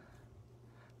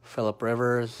 Phillip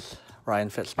Rivers. Ryan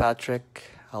Fitzpatrick.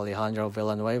 Alejandro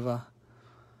Villanueva.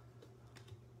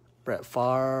 Brett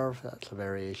Favre. That's a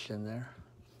variation there.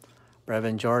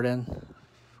 Brevin Jordan,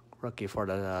 rookie for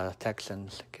the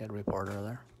Texans, Kid Reporter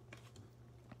there.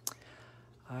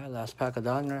 All right, last pack of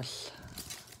Donruss.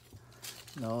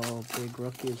 No big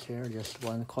rookies here, just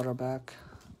one quarterback.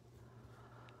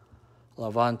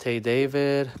 Lavonte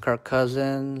David, Kirk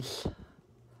Cousins,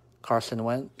 Carson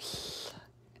Wentz,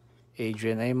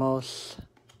 Adrian Amos,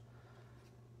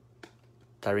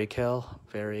 Tyreek Hill,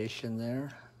 variation there.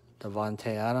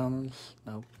 Devontae Adams,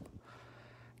 nope.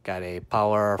 Got a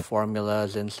Power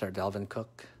Formulas insert, Dalvin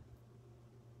Cook.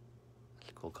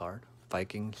 That's a cool card.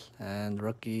 Vikings. And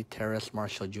rookie Terrace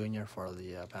Marshall Jr. for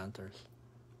the Panthers.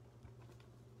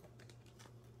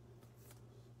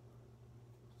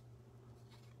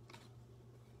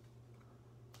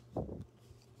 All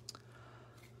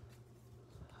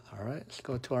right, let's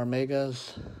go to our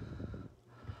megas.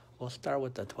 We'll start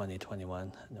with the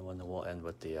 2021, and then we'll end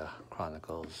with the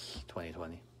Chronicles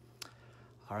 2020.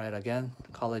 All right, again,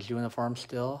 college uniform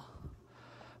still.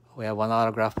 We have one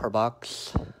autograph per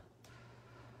box.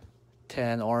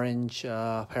 10 orange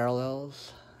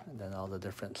parallels, and then all the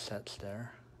different sets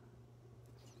there.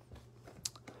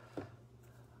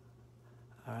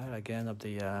 All right, again, of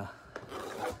the, I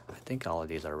think all of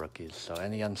these are rookies. So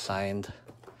any unsigned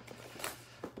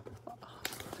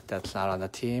that's not on the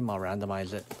team, I'll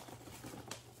randomize it.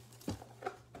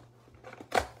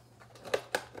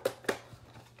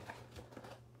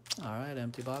 All right,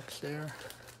 empty box there.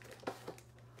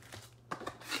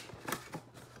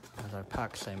 Our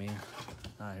packs, I mean.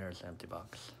 Here's the empty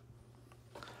box.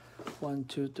 1,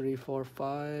 2, 3, 4,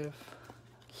 5,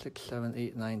 6, 7,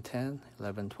 8, 9, 10,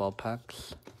 11, 12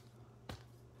 packs.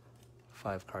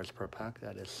 5 cards per pack.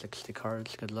 That is 60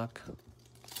 cards. Good luck.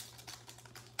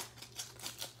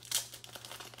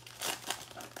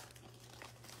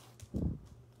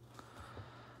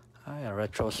 A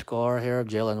retro score here of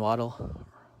Jalen Waddle,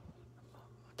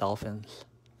 Dolphins.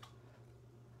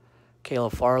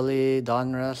 Caleb Farley,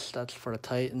 Donruss, that's for the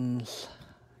Titans.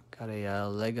 Got a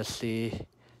legacy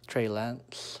Trey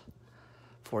Lance,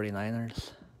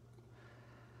 49ers.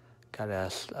 Got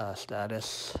a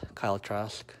status Kyle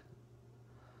Trask,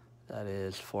 that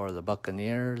is for the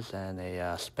Buccaneers, and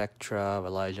a Spectra of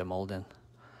Elijah Molden.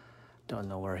 Don't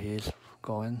know where he's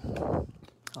going.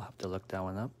 I'll have to look that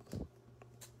one up.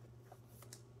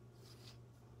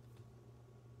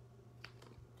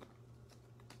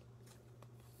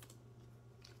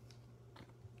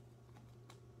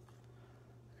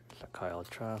 There's a Kyle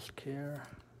Trask here,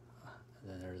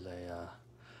 and then there's a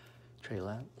Trey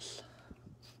Lance.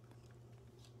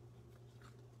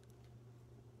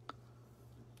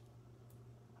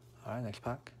 All right, next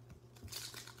pack.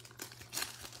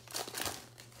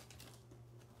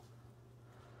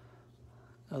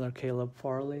 Another Caleb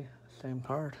Farley, same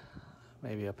card.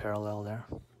 Maybe a parallel there.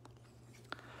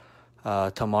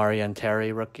 Tamari and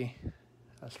Terry rookie.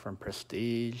 That's from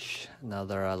Prestige.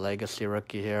 Another legacy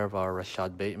rookie here of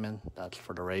Rashad Bateman. That's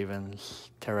for the Ravens.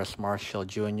 Terrace Marshall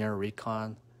Jr.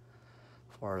 Recon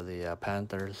for the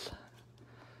Panthers.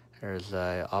 Here's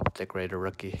a Optic Raider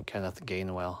rookie, Kenneth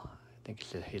Gainwell. I think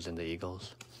he's in the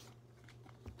Eagles.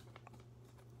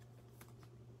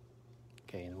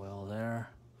 Gainwell there.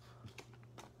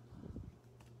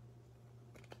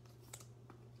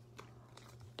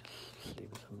 Just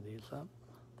leave some of these up.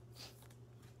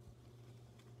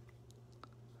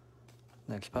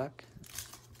 Next pack.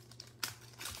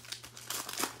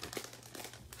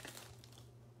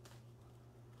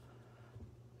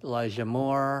 Elijah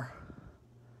Moore.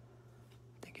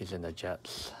 I think he's in the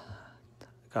Jets.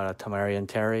 Got a Tamarian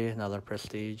Terry, another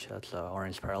Prestige. That's an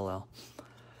orange parallel.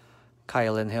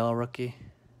 Kylan Hill, rookie.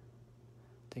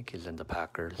 I think he's in the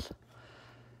Packers.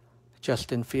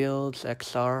 Justin Fields,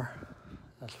 XR.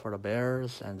 That's for the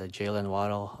Bears. And the Jalen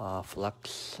Waddle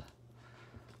Flux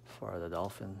for the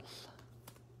Dolphins.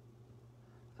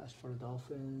 That's for the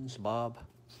Dolphins. Bob.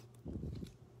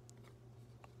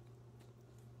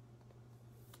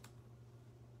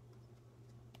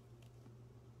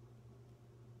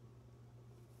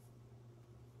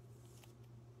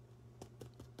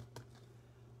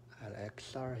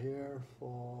 XR here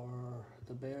for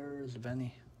the Bears,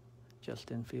 Benny,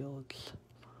 Justin Fields,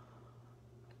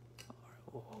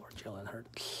 or Jalen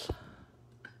Hurts.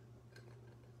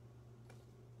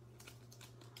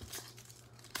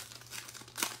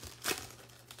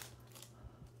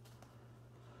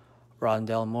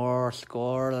 Rondell Moore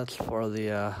score, that's for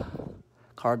the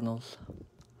Cardinals.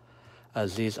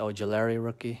 Aziz Ojulari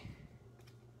rookie.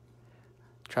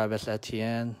 Travis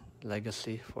Etienne,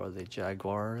 legacy for the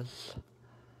Jaguars.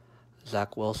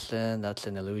 Zach Wilson, that's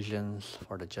in Illusions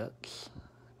for the Jets.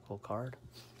 Cool card.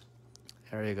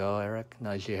 There you go, Eric.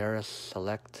 Najee Harris,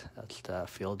 select. That's the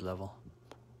field level.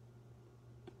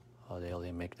 Oh, they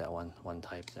only make that one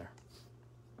type there.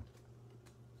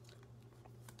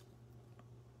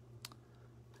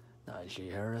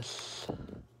 Najee Harris. He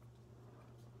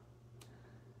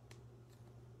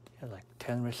had like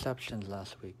 10 receptions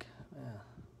last week. Yeah.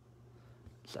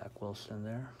 Zach Wilson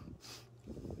there.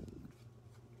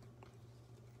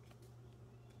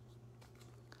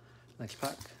 Next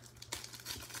pack.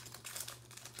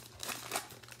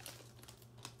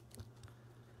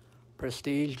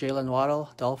 Prestige, Jalen Waddle,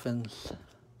 Dolphins.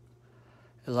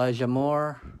 Elijah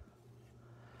Moore.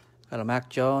 Got a Mac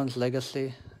Jones,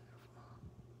 legacy.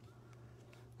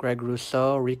 Greg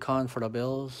Rousseau, Recon for the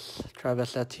Bills.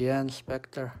 Travis Etienne,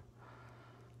 Spectra,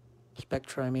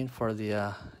 for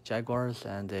the Jaguars.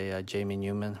 And a Jamie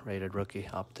Newman, rated rookie,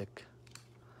 Optic.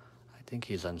 I think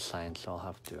he's unsigned, so I'll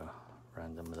have to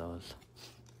random those.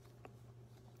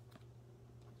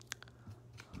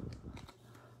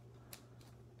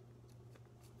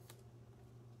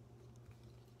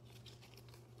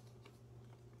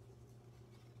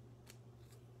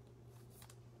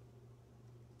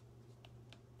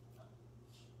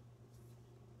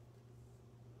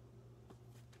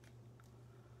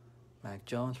 Mac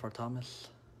Jones for Thomas.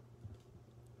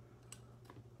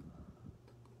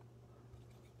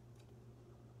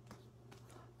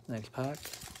 Next pack.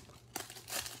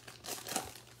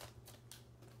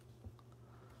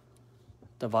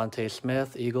 Devontae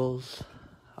Smith, Eagles.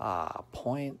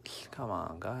 Points. Come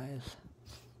on, guys.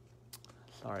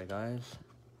 Sorry, guys.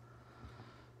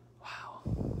 Wow.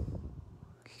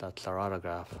 That's our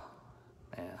autograph.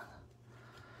 Man.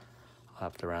 I'll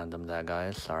have to random that,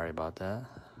 guys. Sorry about that.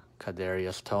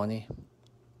 Kadarius Toney.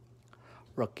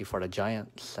 Rookie for the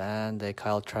Giants. And a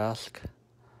Kyle Trask.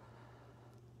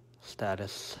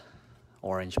 Status.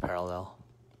 Orange parallel.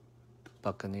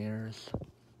 Buccaneers.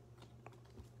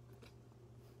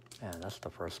 And that's the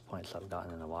first points I've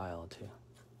gotten in a while, too.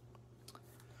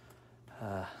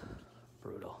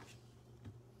 Brutal.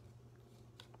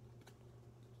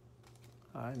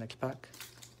 All right, next pack.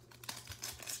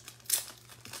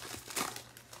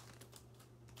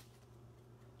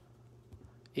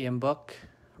 Ian Book,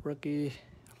 rookie.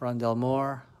 Rondell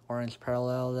Moore, orange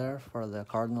parallel there for the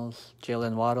Cardinals.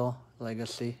 Jalen Waddle,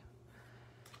 legacy.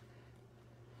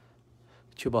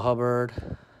 Chuba Hubbard,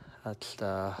 that's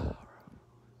for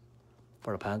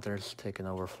the Panthers, taking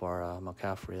over for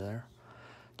McCaffrey there.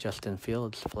 Justin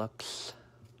Fields, flex.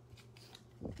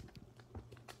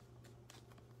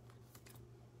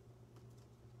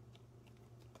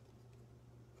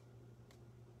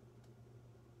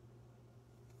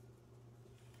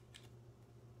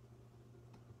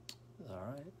 All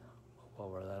right, move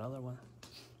over that other one.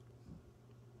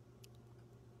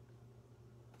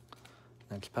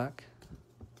 Next pack.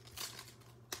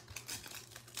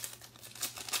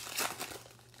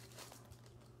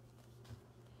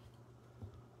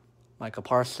 Micah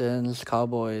Parsons,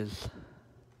 Cowboys.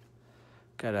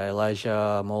 Got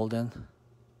Elijah Molden,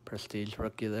 prestige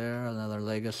rookie there. Another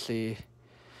legacy.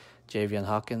 Javian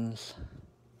Hawkins.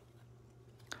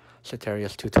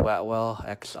 Ceterius Tutu Atwell,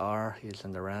 XR. He's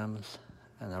in the Rams.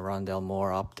 And a Rondell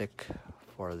Moore optic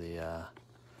for the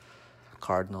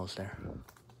Cardinals there.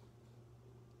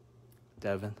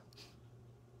 Devin.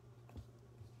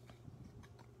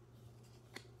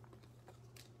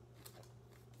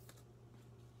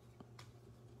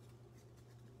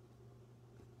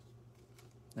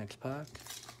 Next pack.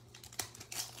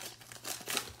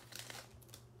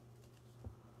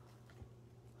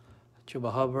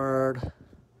 Chuba Hubbard.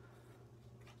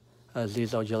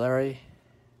 Azeez Ojulari.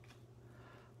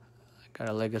 Got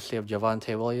a legacy of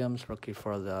Javonte Williams, rookie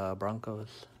for the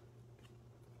Broncos.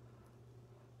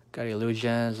 Got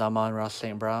illusions, Amon-Ra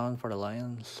St. Brown for the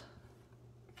Lions.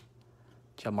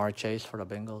 Jamar Chase for the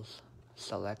Bengals.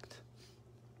 Select.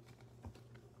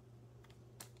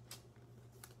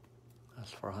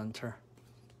 That's for Hunter.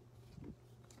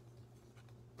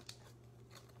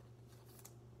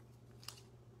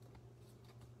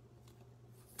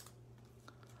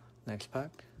 Next pack.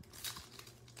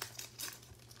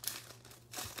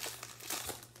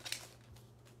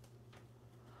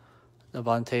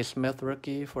 Devontae Smith,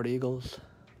 rookie for the Eagles.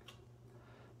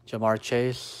 Jamar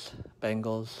Chase,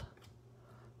 Bengals.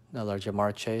 Another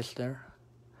Jamar Chase there.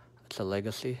 That's a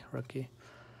legacy rookie.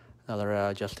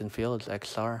 Another Justin Fields,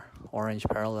 XR, orange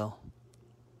parallel.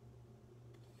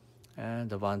 And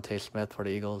Devontae Smith for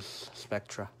the Eagles,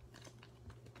 Spectra.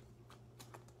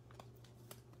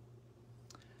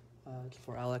 It's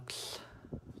for Alex.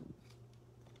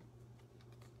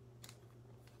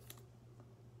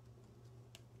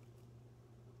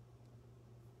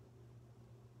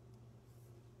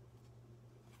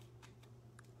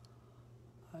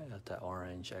 I got that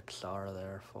orange XR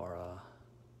there for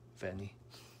Venny.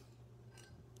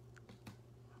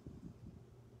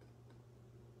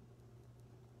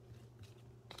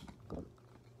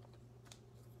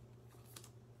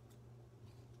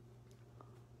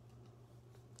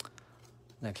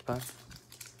 Next pack.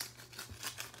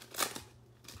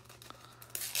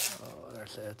 Oh,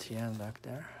 there's Etienne back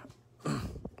there.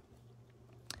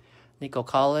 Nico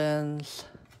Collins.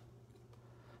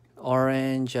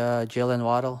 Orange, Jalen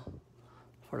Waddle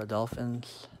for the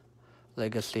Dolphins.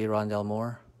 Legacy, Rondell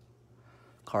Moore.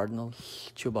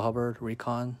 Cardinals. Chuba Hubbard,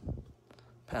 Recon.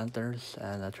 Panthers.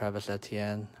 And Travis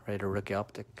Etienne, Raider rookie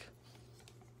optic.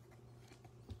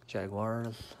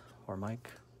 Jaguars for Mike.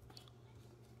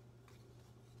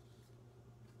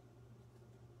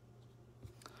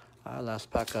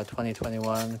 Last pack,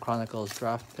 2021 Chronicles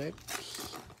draft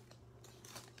picks.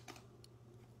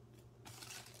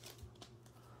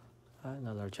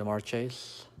 Another Jamar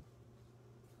Chase.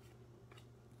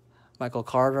 Michael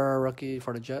Carter, rookie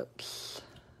for the Jets.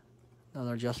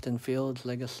 Another Justin Fields,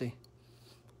 legacy.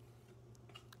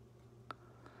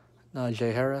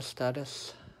 Najee Harris,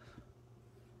 status.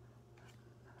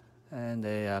 And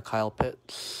a Kyle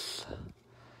Pitts,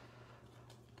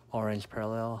 orange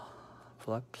parallel,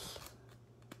 flex.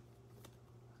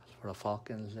 That's for the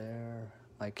Falcons there,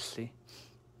 Mike C.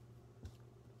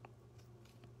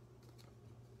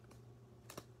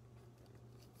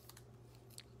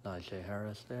 Najee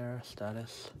Harris there,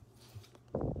 status.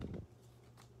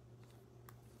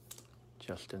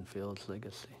 Justin Fields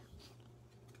legacy.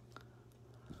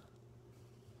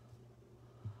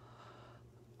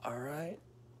 All right.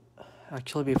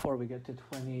 Actually, before we get to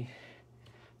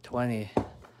 2020,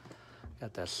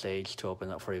 got that Sage to open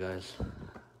up for you guys.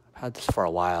 I've had this for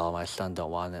a while. My son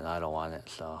don't want it, and I don't want it.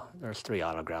 So there's 3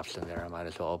 autographs in there. I might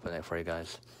as well open it for you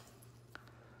guys.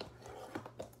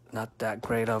 Not that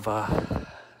great of a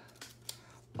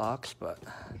box, but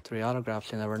 3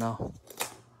 autographs, you never know.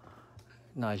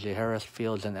 Najee Harris,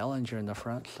 Fields, and Ellinger in the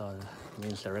front, so it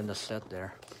means they're in the set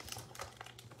there.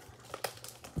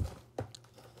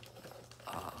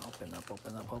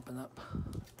 Open up.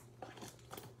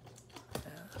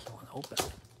 Yeah, this one open.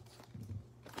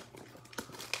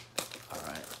 All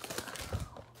right.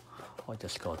 I'll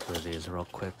just go through these real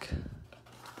quick.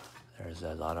 There's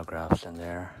those autographs in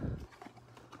there.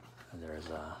 And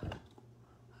there's I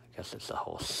guess it's a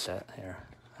whole set here.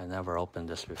 I never opened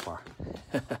this before.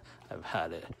 I've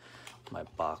had it in my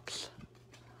box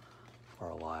for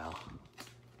a while.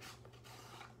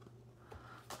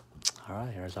 All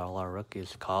right, here's all our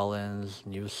rookies. Collins,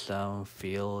 Newsome,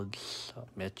 Fields,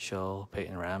 Mitchell,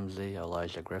 Peyton Ramsey,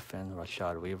 Elijah Griffin,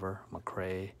 Rashad Weaver,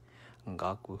 McCray,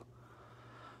 Ngaku,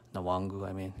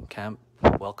 Nwangu, Camp,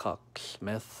 Wilcox,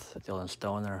 Smith, Dylan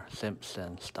Stoner,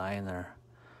 Simpson, Steiner,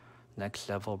 Next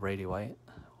Level, Brady White,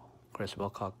 Chris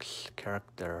Wilcox,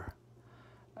 Character,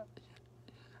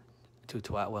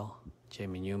 Tutu Atwell,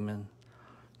 Jamie Newman,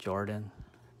 Jordan,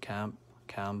 Camp,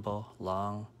 Campbell,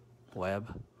 Long,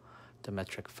 Webb,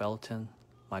 Demetric Felton,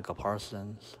 Michael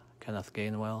Parsons, Kenneth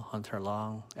Gainwell, Hunter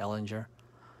Long, Ellinger,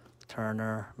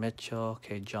 Turner, Mitchell,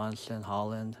 Kate Johnson,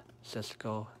 Holland,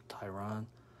 Cisco, Tyron,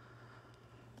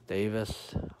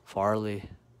 Davis, Farley,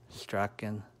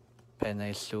 Strachan,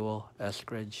 Penny Sewell,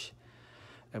 Eskridge,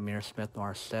 Amir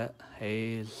Smith-Marset,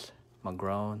 Hayes,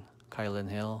 McGrone, Kylan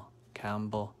Hill,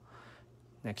 Campbell,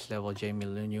 Next Level, Jamie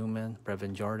Lou Newman,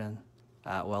 Brevin Jordan,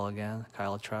 Atwell again,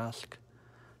 Kyle Trask,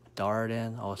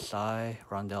 Darden, Osai,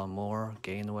 Rondell Moore,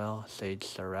 Gainwell, Sage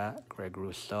Surratt, Greg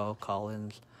Rousseau,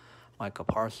 Collins, Michael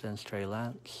Parsons, Trey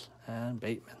Lance, and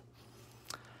Bateman.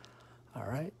 All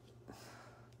right.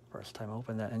 First time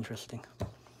open, that interesting.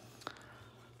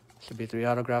 Should be 3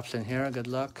 autographs in here. Good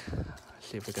luck.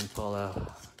 See if we can pull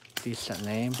a decent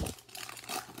name.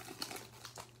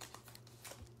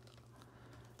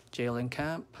 Jalen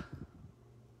Camp.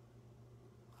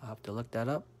 I'll have to look that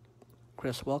up.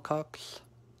 Chris Wilcox,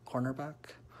 cornerback.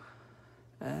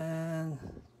 And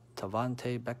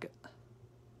Tavante Beckett.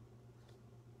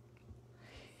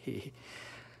 Man,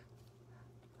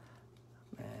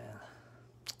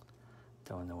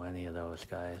 don't know any of those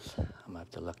guys. I'm going to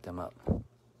have to look them up.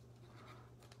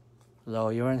 Lo,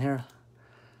 you in here?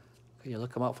 Can you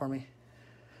look them up for me?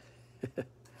 I'll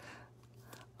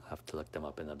have to look them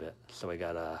up in a bit. So we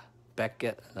got a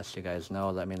Beckett, unless you guys know,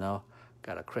 let me know.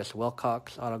 Got a Chris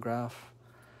Wilcox autograph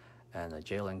and a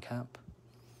Jalen Camp.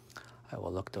 I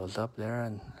will look those up there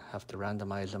and have to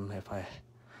randomize them if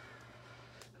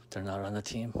they're not on the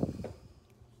team.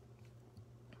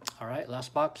 All right,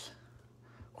 last box.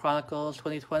 Chronicles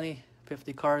 2020,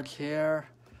 50 cards here.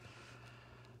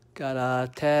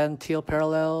 Got 10 teal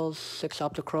parallels, 6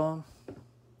 Optichrome.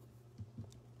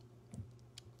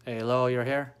 Hey, Lo, you're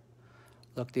here?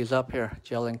 Look these up here.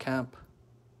 Jalen Camp,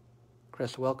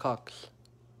 Chris Wilcox,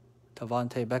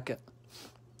 Tavante Beckett.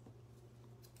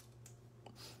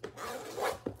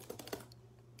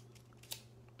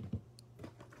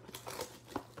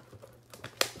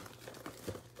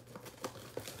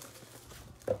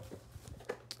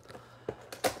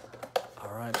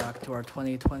 All right, back to our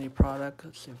 2020 product.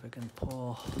 Let's see if we can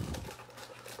pull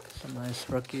some nice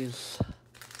rookies.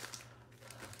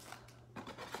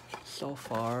 So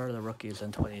far, the rookies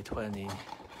in 2020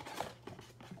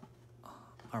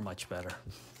 are much better,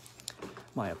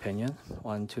 my opinion.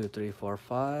 1, 2, 3, 4,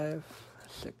 5,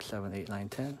 6, 7, 8, 9,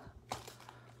 10.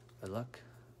 Good luck.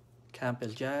 Camp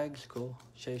is Jags. Cool.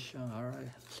 Chase Young. All right.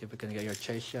 Let's see if we can get your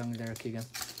Chase Young there, Keegan.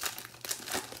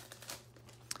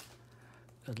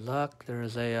 Good luck.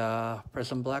 There's a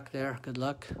Prism Black there. Good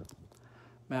luck.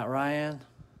 Matt Ryan.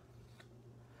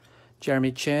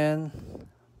 Jeremy Chin.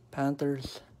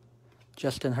 Panthers.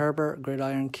 Justin Herbert.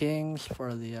 Gridiron Kings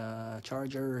for the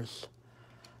Chargers.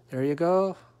 There you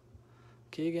go.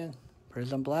 Keegan.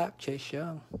 Prism Black. Chase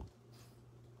Young.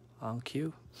 On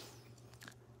cue.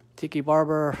 Tiki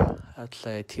Barber. That's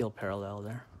a teal parallel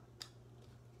there.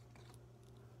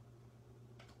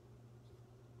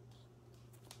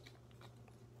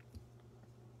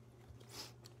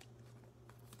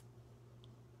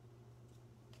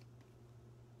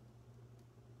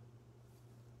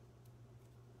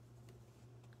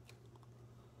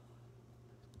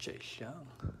 Chase Young.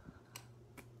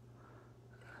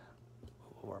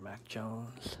 Mac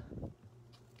Jones.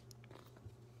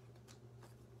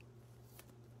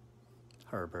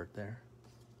 Herbert there.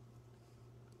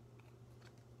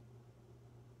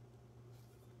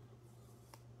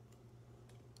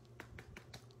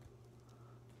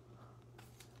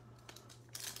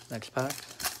 Next pack.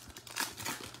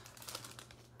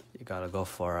 You gotta go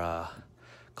for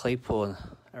Claypool,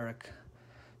 Eric.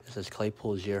 This is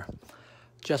Claypool's year.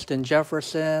 Justin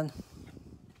Jefferson.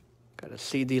 Got a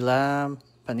CD Lamb,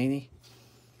 Panini.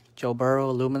 Joe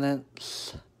Burrow,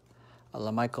 Luminance.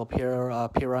 LaMichael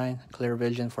Pirine, Clear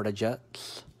Vision for the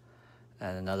Jets.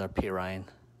 And another Pirine.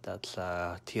 That's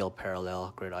teal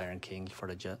parallel, Gridiron Kings for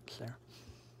the Jets there.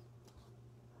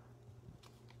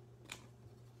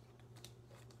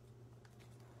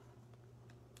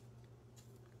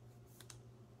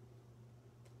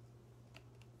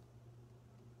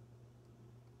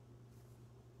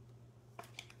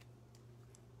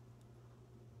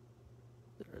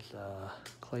 There's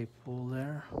Claypool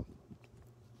there.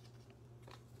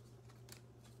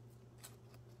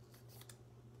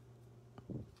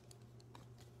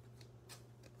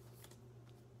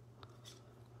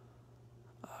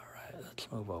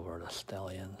 Let's move over to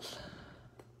Stallions.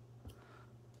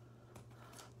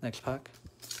 Next pack.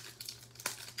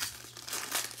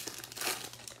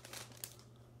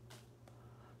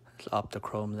 It's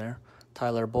Optichrome there.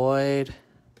 Tyler Boyd,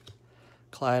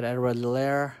 Clyde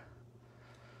Edwards-Helaire,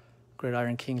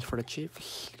 Gridiron Kings for the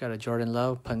Chiefs. Got a Jordan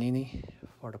Love, Panini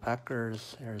for the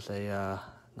Packers. There's a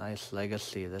nice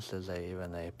legacy. This is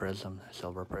even a prism, a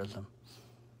silver prism.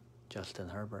 Justin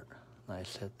Herbert,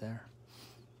 nice hit there.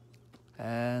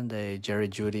 And a Jerry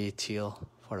Jeudy teal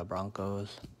for the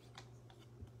Broncos.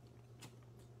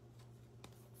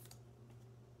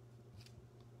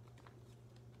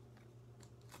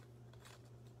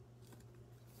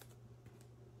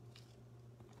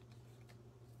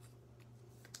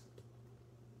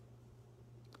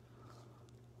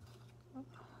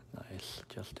 Nice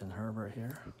Justin Herbert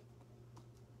here.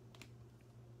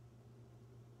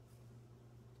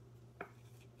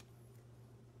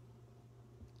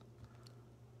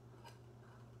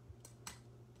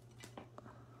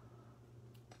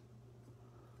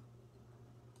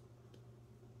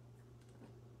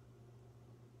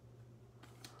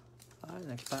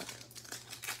 Next pack.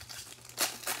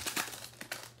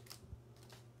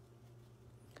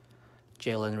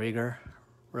 Jalen Reagor,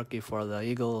 rookie for the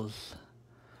Eagles.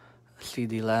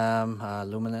 CD Lamb,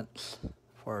 Luminance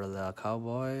for the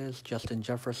Cowboys. Justin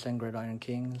Jefferson, Gridiron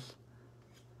Kings.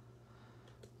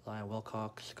 Lion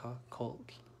Wilcox,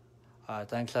 Colts.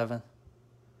 Thanks, Evan.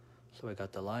 So we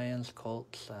got the Lions,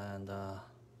 Colts, and I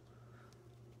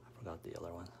forgot the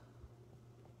other one.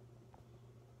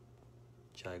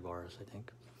 Jaguars, I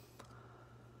think.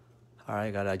 All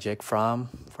right, got a Jake Fromm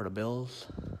for the Bills.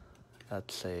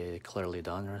 That's a clearly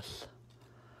Donruss.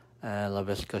 And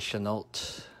LaVisca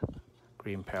Chenault,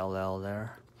 green parallel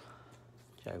there.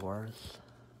 Jaguars.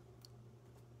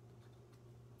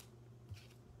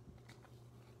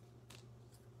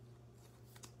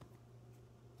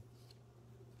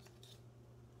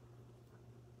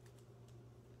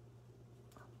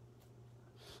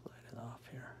 Slide it off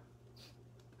here.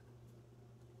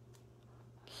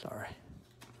 Sorry.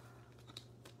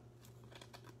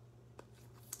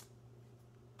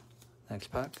 Next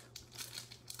pack.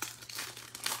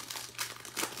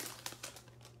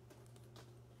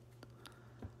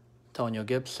 Antonio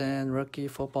Gibson, rookie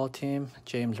football team.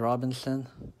 James Robinson.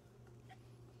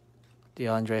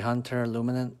 DeAndre Hunter,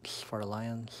 Luminance for the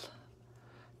Lions.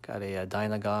 Got a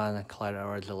Dynagon, Clyde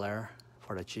Edwards-Helaire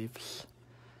for the Chiefs.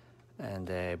 And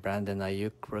a Brandon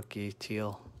Ayuk, rookie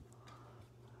teal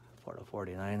for the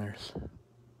 49ers.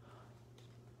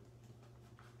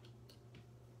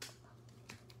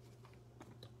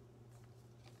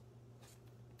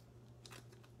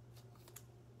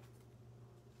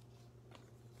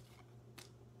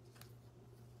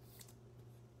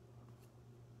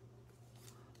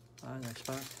 All right, next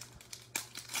pack. I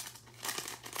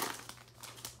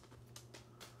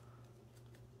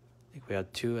think we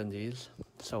had 2 in these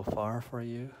so far for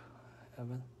you,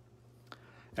 Evan.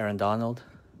 Aaron Donald,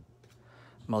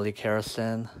 Malik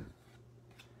Harrison,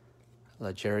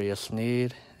 L'Jarius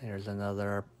Sneed. Here's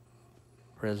another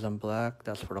Prism Black.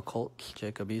 That's for the Colts,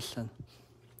 Jacob Eason.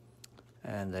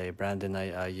 And a Brandon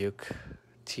Ayuk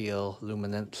teal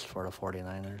Luminance for the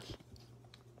 49ers.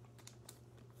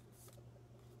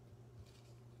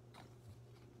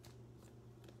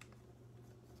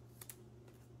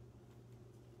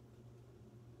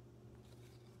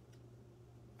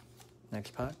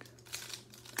 Next pack.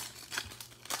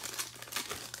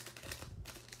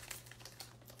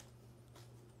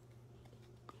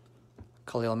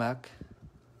 Khalil Mack,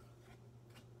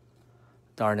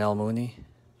 Darnell Mooney,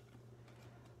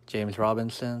 James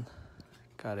Robinson.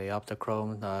 Got a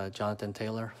Optichrome Jonathan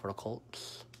Taylor for the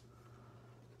Colts.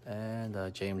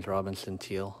 And James Robinson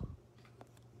teal.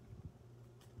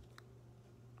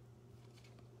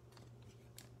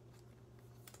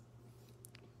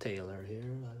 Taylor here,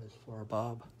 that is for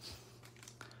Bob.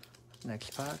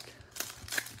 Next pack.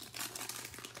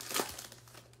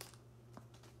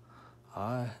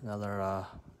 Another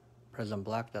Prism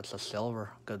Black, that's a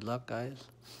silver. Good luck, guys.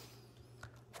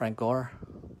 Frank Gore.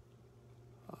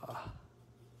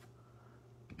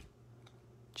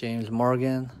 James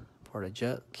Morgan for the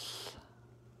Jets.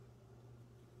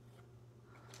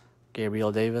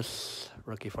 Gabriel Davis,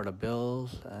 rookie for the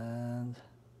Bills. And,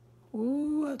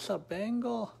 ooh, that's a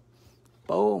Bengal.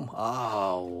 Boom.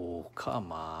 Oh,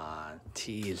 come on.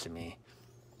 Tease me.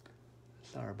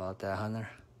 Sorry about that, Hunter.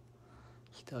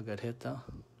 Still a good hit, though.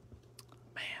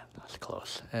 Man, that's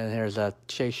close. And here's a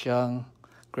Chase Young,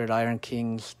 Gridiron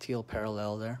Kings teal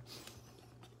parallel there.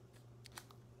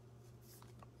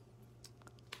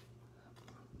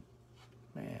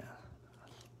 Man.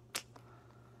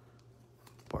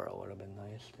 Burrow would have been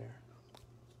nice there.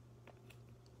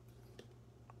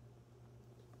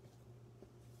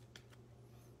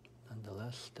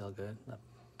 Nonetheless, still good.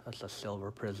 That's a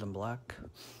silver Prism Black.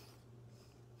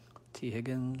 T.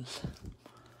 Higgins.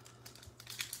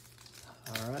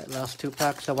 All right, last two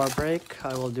packs of our break.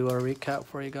 I will do a recap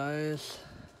for you guys.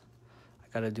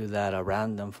 I got to do that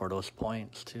random for those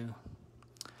points, too.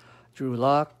 Drew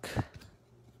Lock.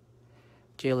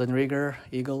 Jalen Reagor,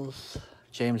 Eagles.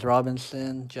 James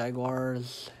Robinson,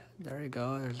 Jaguars. There you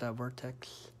go. There's that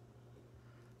Vertex.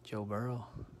 Joe Burrow.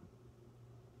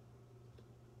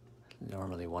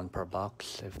 Normally one per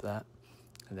box, if that.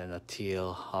 And then a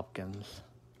teal Hopkins.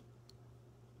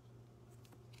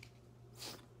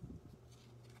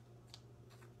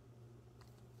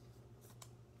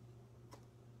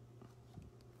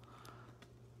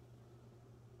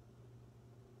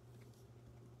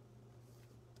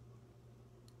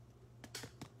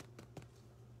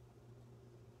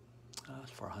 That's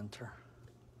for Hunter.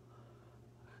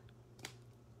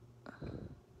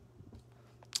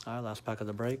 All right, last pack of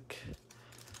the break.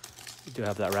 We do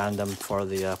have that random for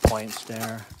the points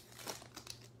there.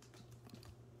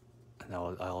 And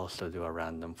I'll also do a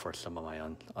random for some of my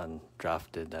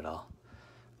undrafted that I'll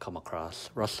come across.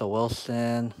 Russell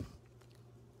Wilson,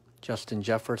 Justin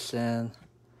Jefferson,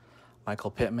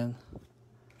 Michael Pittman,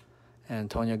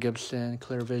 Antonio Gibson,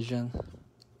 Clear Vision.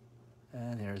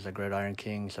 And here's the Gridiron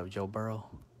Kings of Joe Burrow.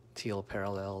 Teal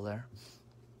parallel there.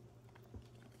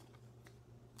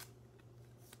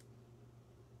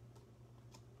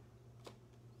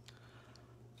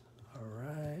 All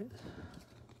right.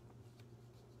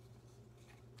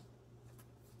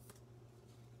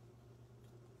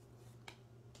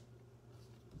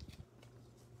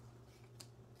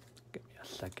 Give me a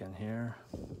second here.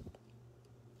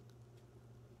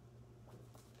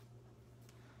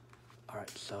 All right,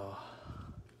 so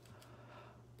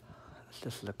let's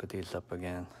just look at these up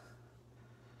again.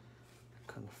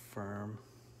 Confirm.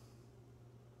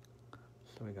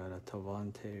 So we got a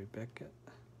Tavante Beckett.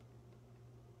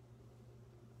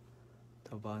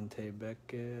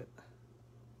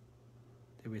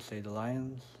 Did we say the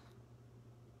Lions?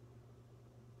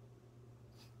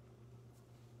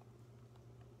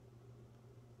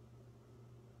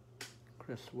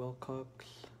 Chris Wilcox.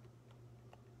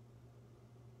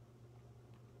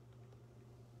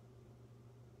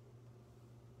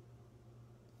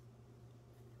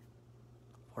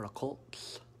 For the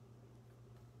Colts.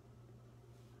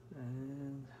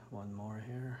 And one more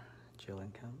here,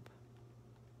 Jalen Camp.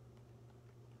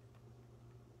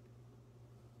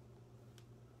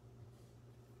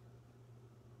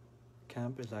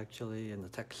 Camp is actually in the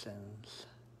Texans.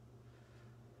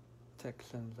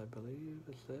 Texans, I believe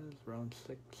it says, round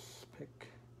 6 pick.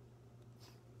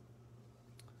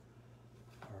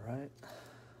 All right.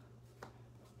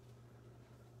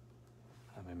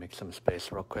 Let me make some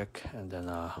space real quick, and then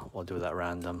we'll do that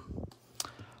random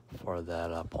for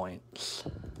that points.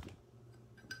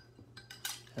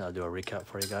 And I'll do a recap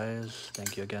for you guys.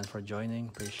 Thank you again for joining.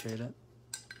 Appreciate it.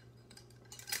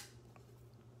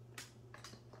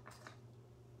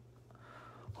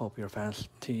 Hope your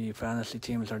fantasy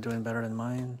teams are doing better than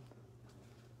mine.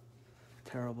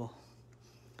 Terrible.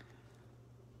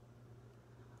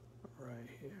 Right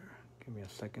here. Give me a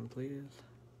second, please.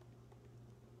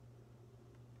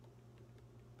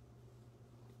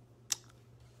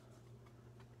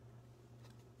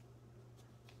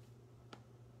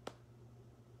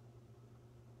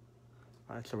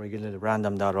 All right, so we're going to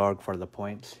random.org for the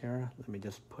points here. Let me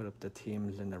just put up the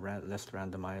teams in the list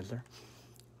randomizer.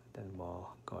 Then we'll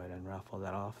go ahead and raffle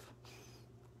that off.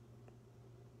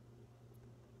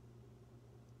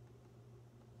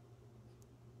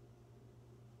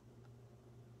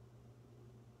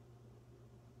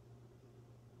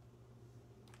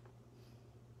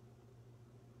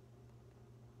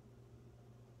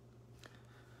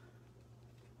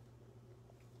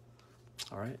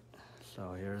 All right,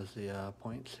 so here's the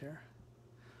points here.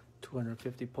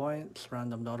 250 points,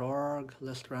 random.org,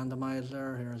 list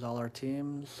randomizer. Here's all our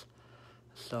teams.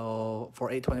 So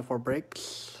for 824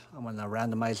 breaks, I'm going to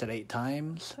randomize it 8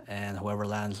 times, and whoever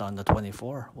lands on the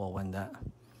 24 will win that.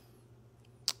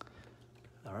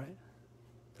 All right,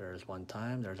 there's 1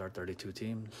 time. There's our 32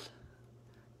 teams.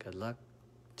 Good luck.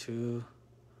 2,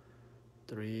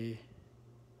 3,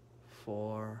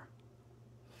 4,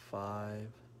 5,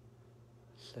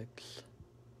 6,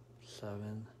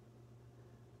 7,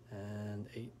 and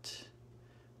 8.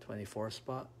 24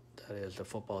 spot. That is the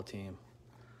football team.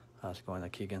 That's going to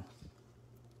Keegan.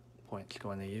 Points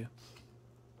going to you.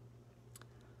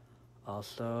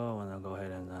 Also, I'm going to go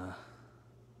ahead and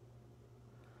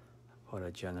put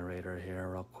a generator here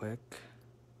real quick.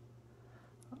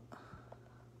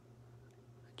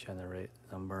 Generate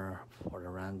number for the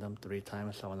random 3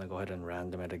 times. So I'm going to go ahead and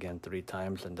random it again 3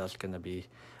 times, and that's going to be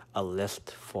a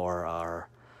list for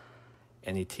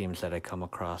any teams that I come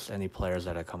across, any players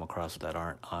that I come across that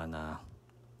aren't on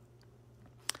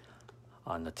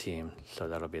the team. So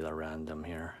that'll be the random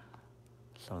here.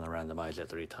 So I'm going to randomize it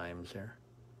 3 times here.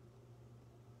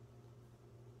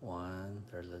 1,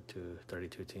 there's the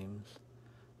 32 teams.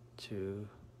 2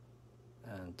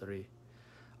 and 3.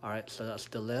 All right, so that's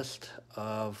the list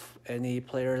of any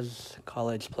players,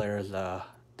 college players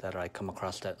that I come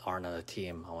across that aren't on the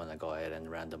team. I want to go ahead and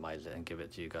randomize it and give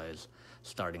it to you guys,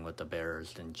 starting with the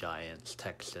Bears, then Giants,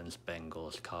 Texans,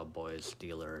 Bengals, Cowboys,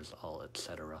 Steelers, all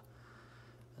etc.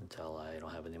 until I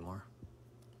don't have any more.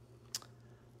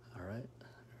 All right,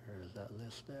 there's that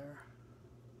list there.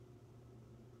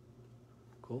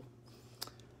 Cool.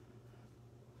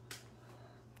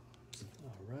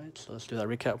 All right, so let's do that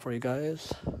recap for you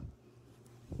guys.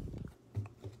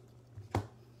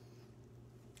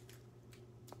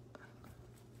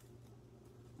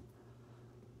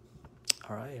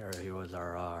 All right, here was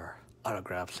our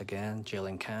autographs again.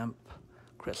 Jalen Camp,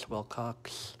 Chris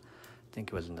Wilcox. I think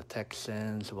he was in the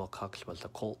Texans. Wilcox was the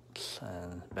Colts,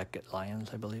 and Beckett Lions,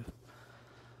 I believe.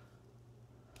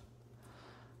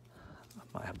 I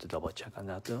might have to double check on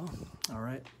that though. All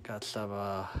right, got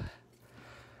some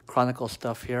Chronicles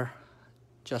stuff here.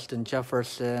 Justin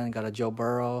Jefferson, got a Joe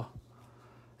Burrow,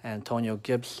 Antonio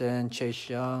Gibson, Chase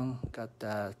Young, got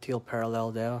the teal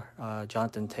parallel there.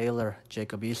 Jonathan Taylor,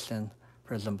 Jacob Eason,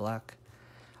 Prism Black.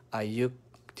 Ayuk,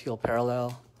 teal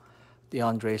parallel.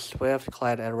 DeAndre Swift,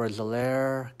 Clyde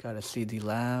Edwards-Helaire, got a CD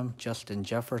Lamb, Justin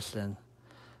Jefferson,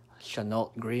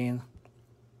 Chenault Green,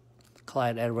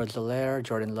 Clyde Edwards-Helaire,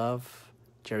 Jordan Love,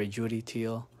 Jerry Jeudy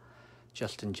teal,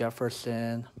 Justin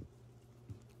Jefferson,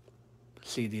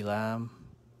 CD Lamb.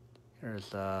 Here's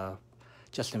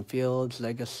Justin Fields,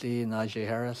 Legacy, Najee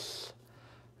Harris,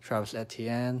 Travis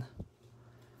Etienne,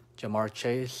 Jamar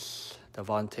Chase,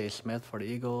 Devontae Smith for the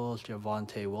Eagles,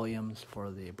 Javonte Williams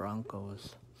for the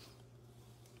Broncos.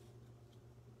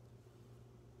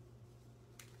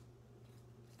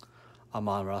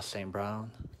 Amon Ross St.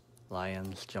 Brown,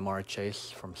 Lions, Jamar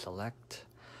Chase from Select,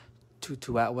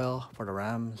 Tutu Atwell for the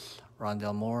Rams,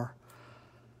 Rondell Moore,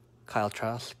 Kyle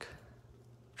Trask,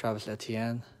 Travis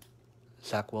Etienne,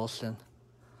 Zach Wilson,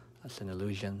 that's in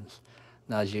Illusions,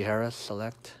 Najee Harris,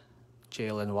 Select,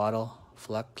 Jalen Waddle,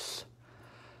 Flex,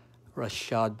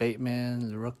 Rashad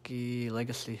Bateman, Rookie,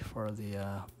 Legacy for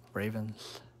the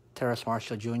Ravens, Terrace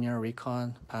Marshall Jr.,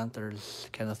 Recon, Panthers,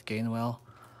 Kenneth Gainwell,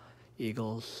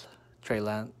 Eagles, Trey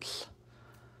Lance,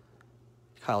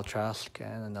 Kyle Trask,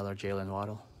 and another Jalen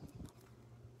Waddle.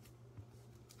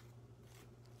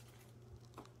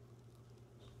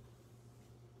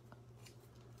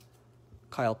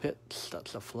 Kyle Pitts,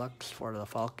 that's a flex for the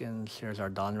Falcons. Here's our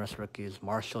Donruss rookies.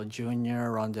 Marshall Jr.,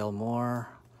 Rondell Moore,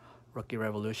 Rookie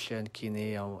Revolution,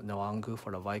 Kini Nwangu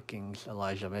for the Vikings,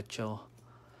 Elijah Mitchell,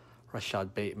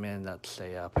 Rashad Bateman, that's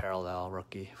a parallel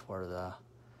rookie for the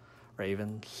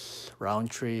Ravens,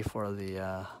 Roundtree for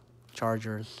the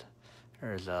Chargers.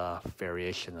 There's a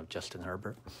variation of Justin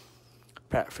Herbert.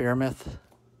 Pat Fairmouth,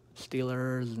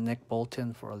 Steelers, Nick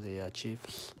Bolton for the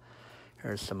Chiefs.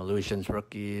 Here's some Illusions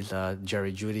rookies,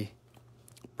 Jerry Jeudy,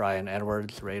 Brian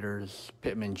Edwards, Raiders,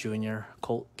 Pittman Jr.,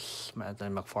 Colts,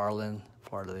 Anthony McFarland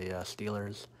for the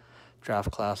Steelers,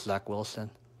 draft class, Zach Wilson,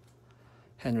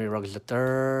 Henry Ruggs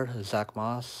III, Zach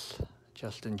Moss,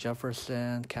 Justin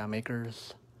Jefferson, Cam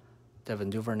Akers,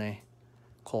 Devin Duvernay,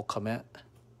 Cole Kmet,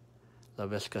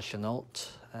 LaVisca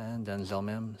Chenault, and Denzel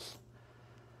Mims.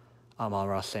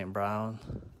 Amon-Ra St. Brown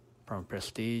from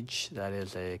Prestige. That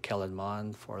is a Kellen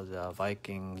Mond for the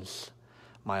Vikings.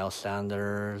 Miles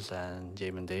Sanders and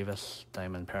Jamin Davis,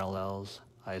 Diamond Parallels.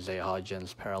 Isaiah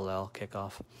Hodgins, Parallel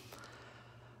Kickoff.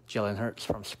 Jalen Hurts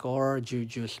from Score.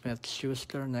 Juju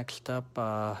Smith-Schuster. Next up,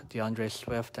 DeAndre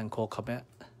Swift and Cole Kmet.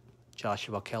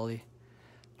 Joshua Kelly.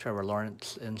 Trevor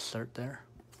Lawrence insert there.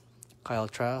 Kyle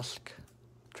Trask.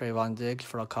 Trayvon Diggs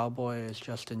for the Cowboys.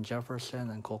 Justin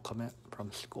Jefferson and Cole Kmet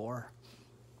from Score.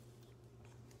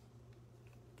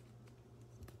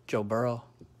 Joe Burrow.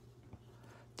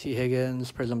 T. Higgins,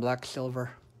 Prism Black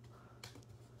Silver.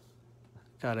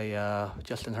 Got a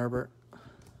Justin Herbert.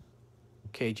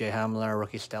 KJ Hamler,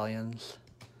 Rookie Stallions.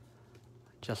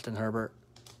 Justin Herbert.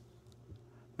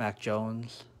 Mac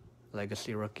Jones,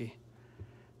 Legacy Rookie.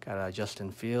 Got a Justin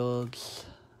Fields.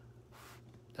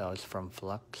 That was from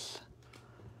Flux.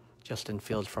 Justin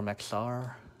Fields from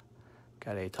XR.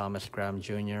 Got a Thomas Graham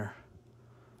Jr.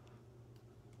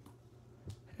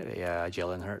 Got a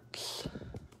Jalen Hurts.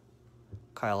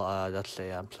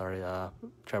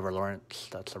 Trevor Lawrence.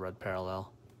 That's a red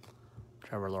parallel.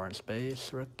 Trevor Lawrence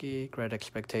base rookie. Great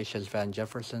Expectations, Van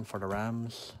Jefferson for the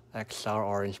Rams. XR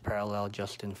orange parallel,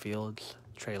 Justin Fields.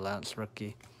 Trey Lance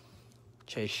rookie.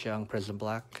 Chase Young, Prism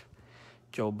Black.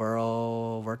 Joe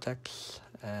Burrow Vertex.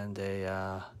 And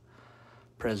a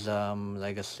Prism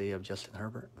Legacy of Justin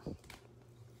Herbert.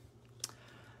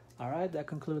 All right, that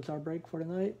concludes our break for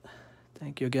tonight.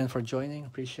 Thank you again for joining.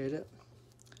 Appreciate it.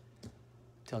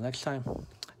 Till next time,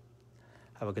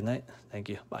 have a good night. Thank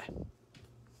you. Bye.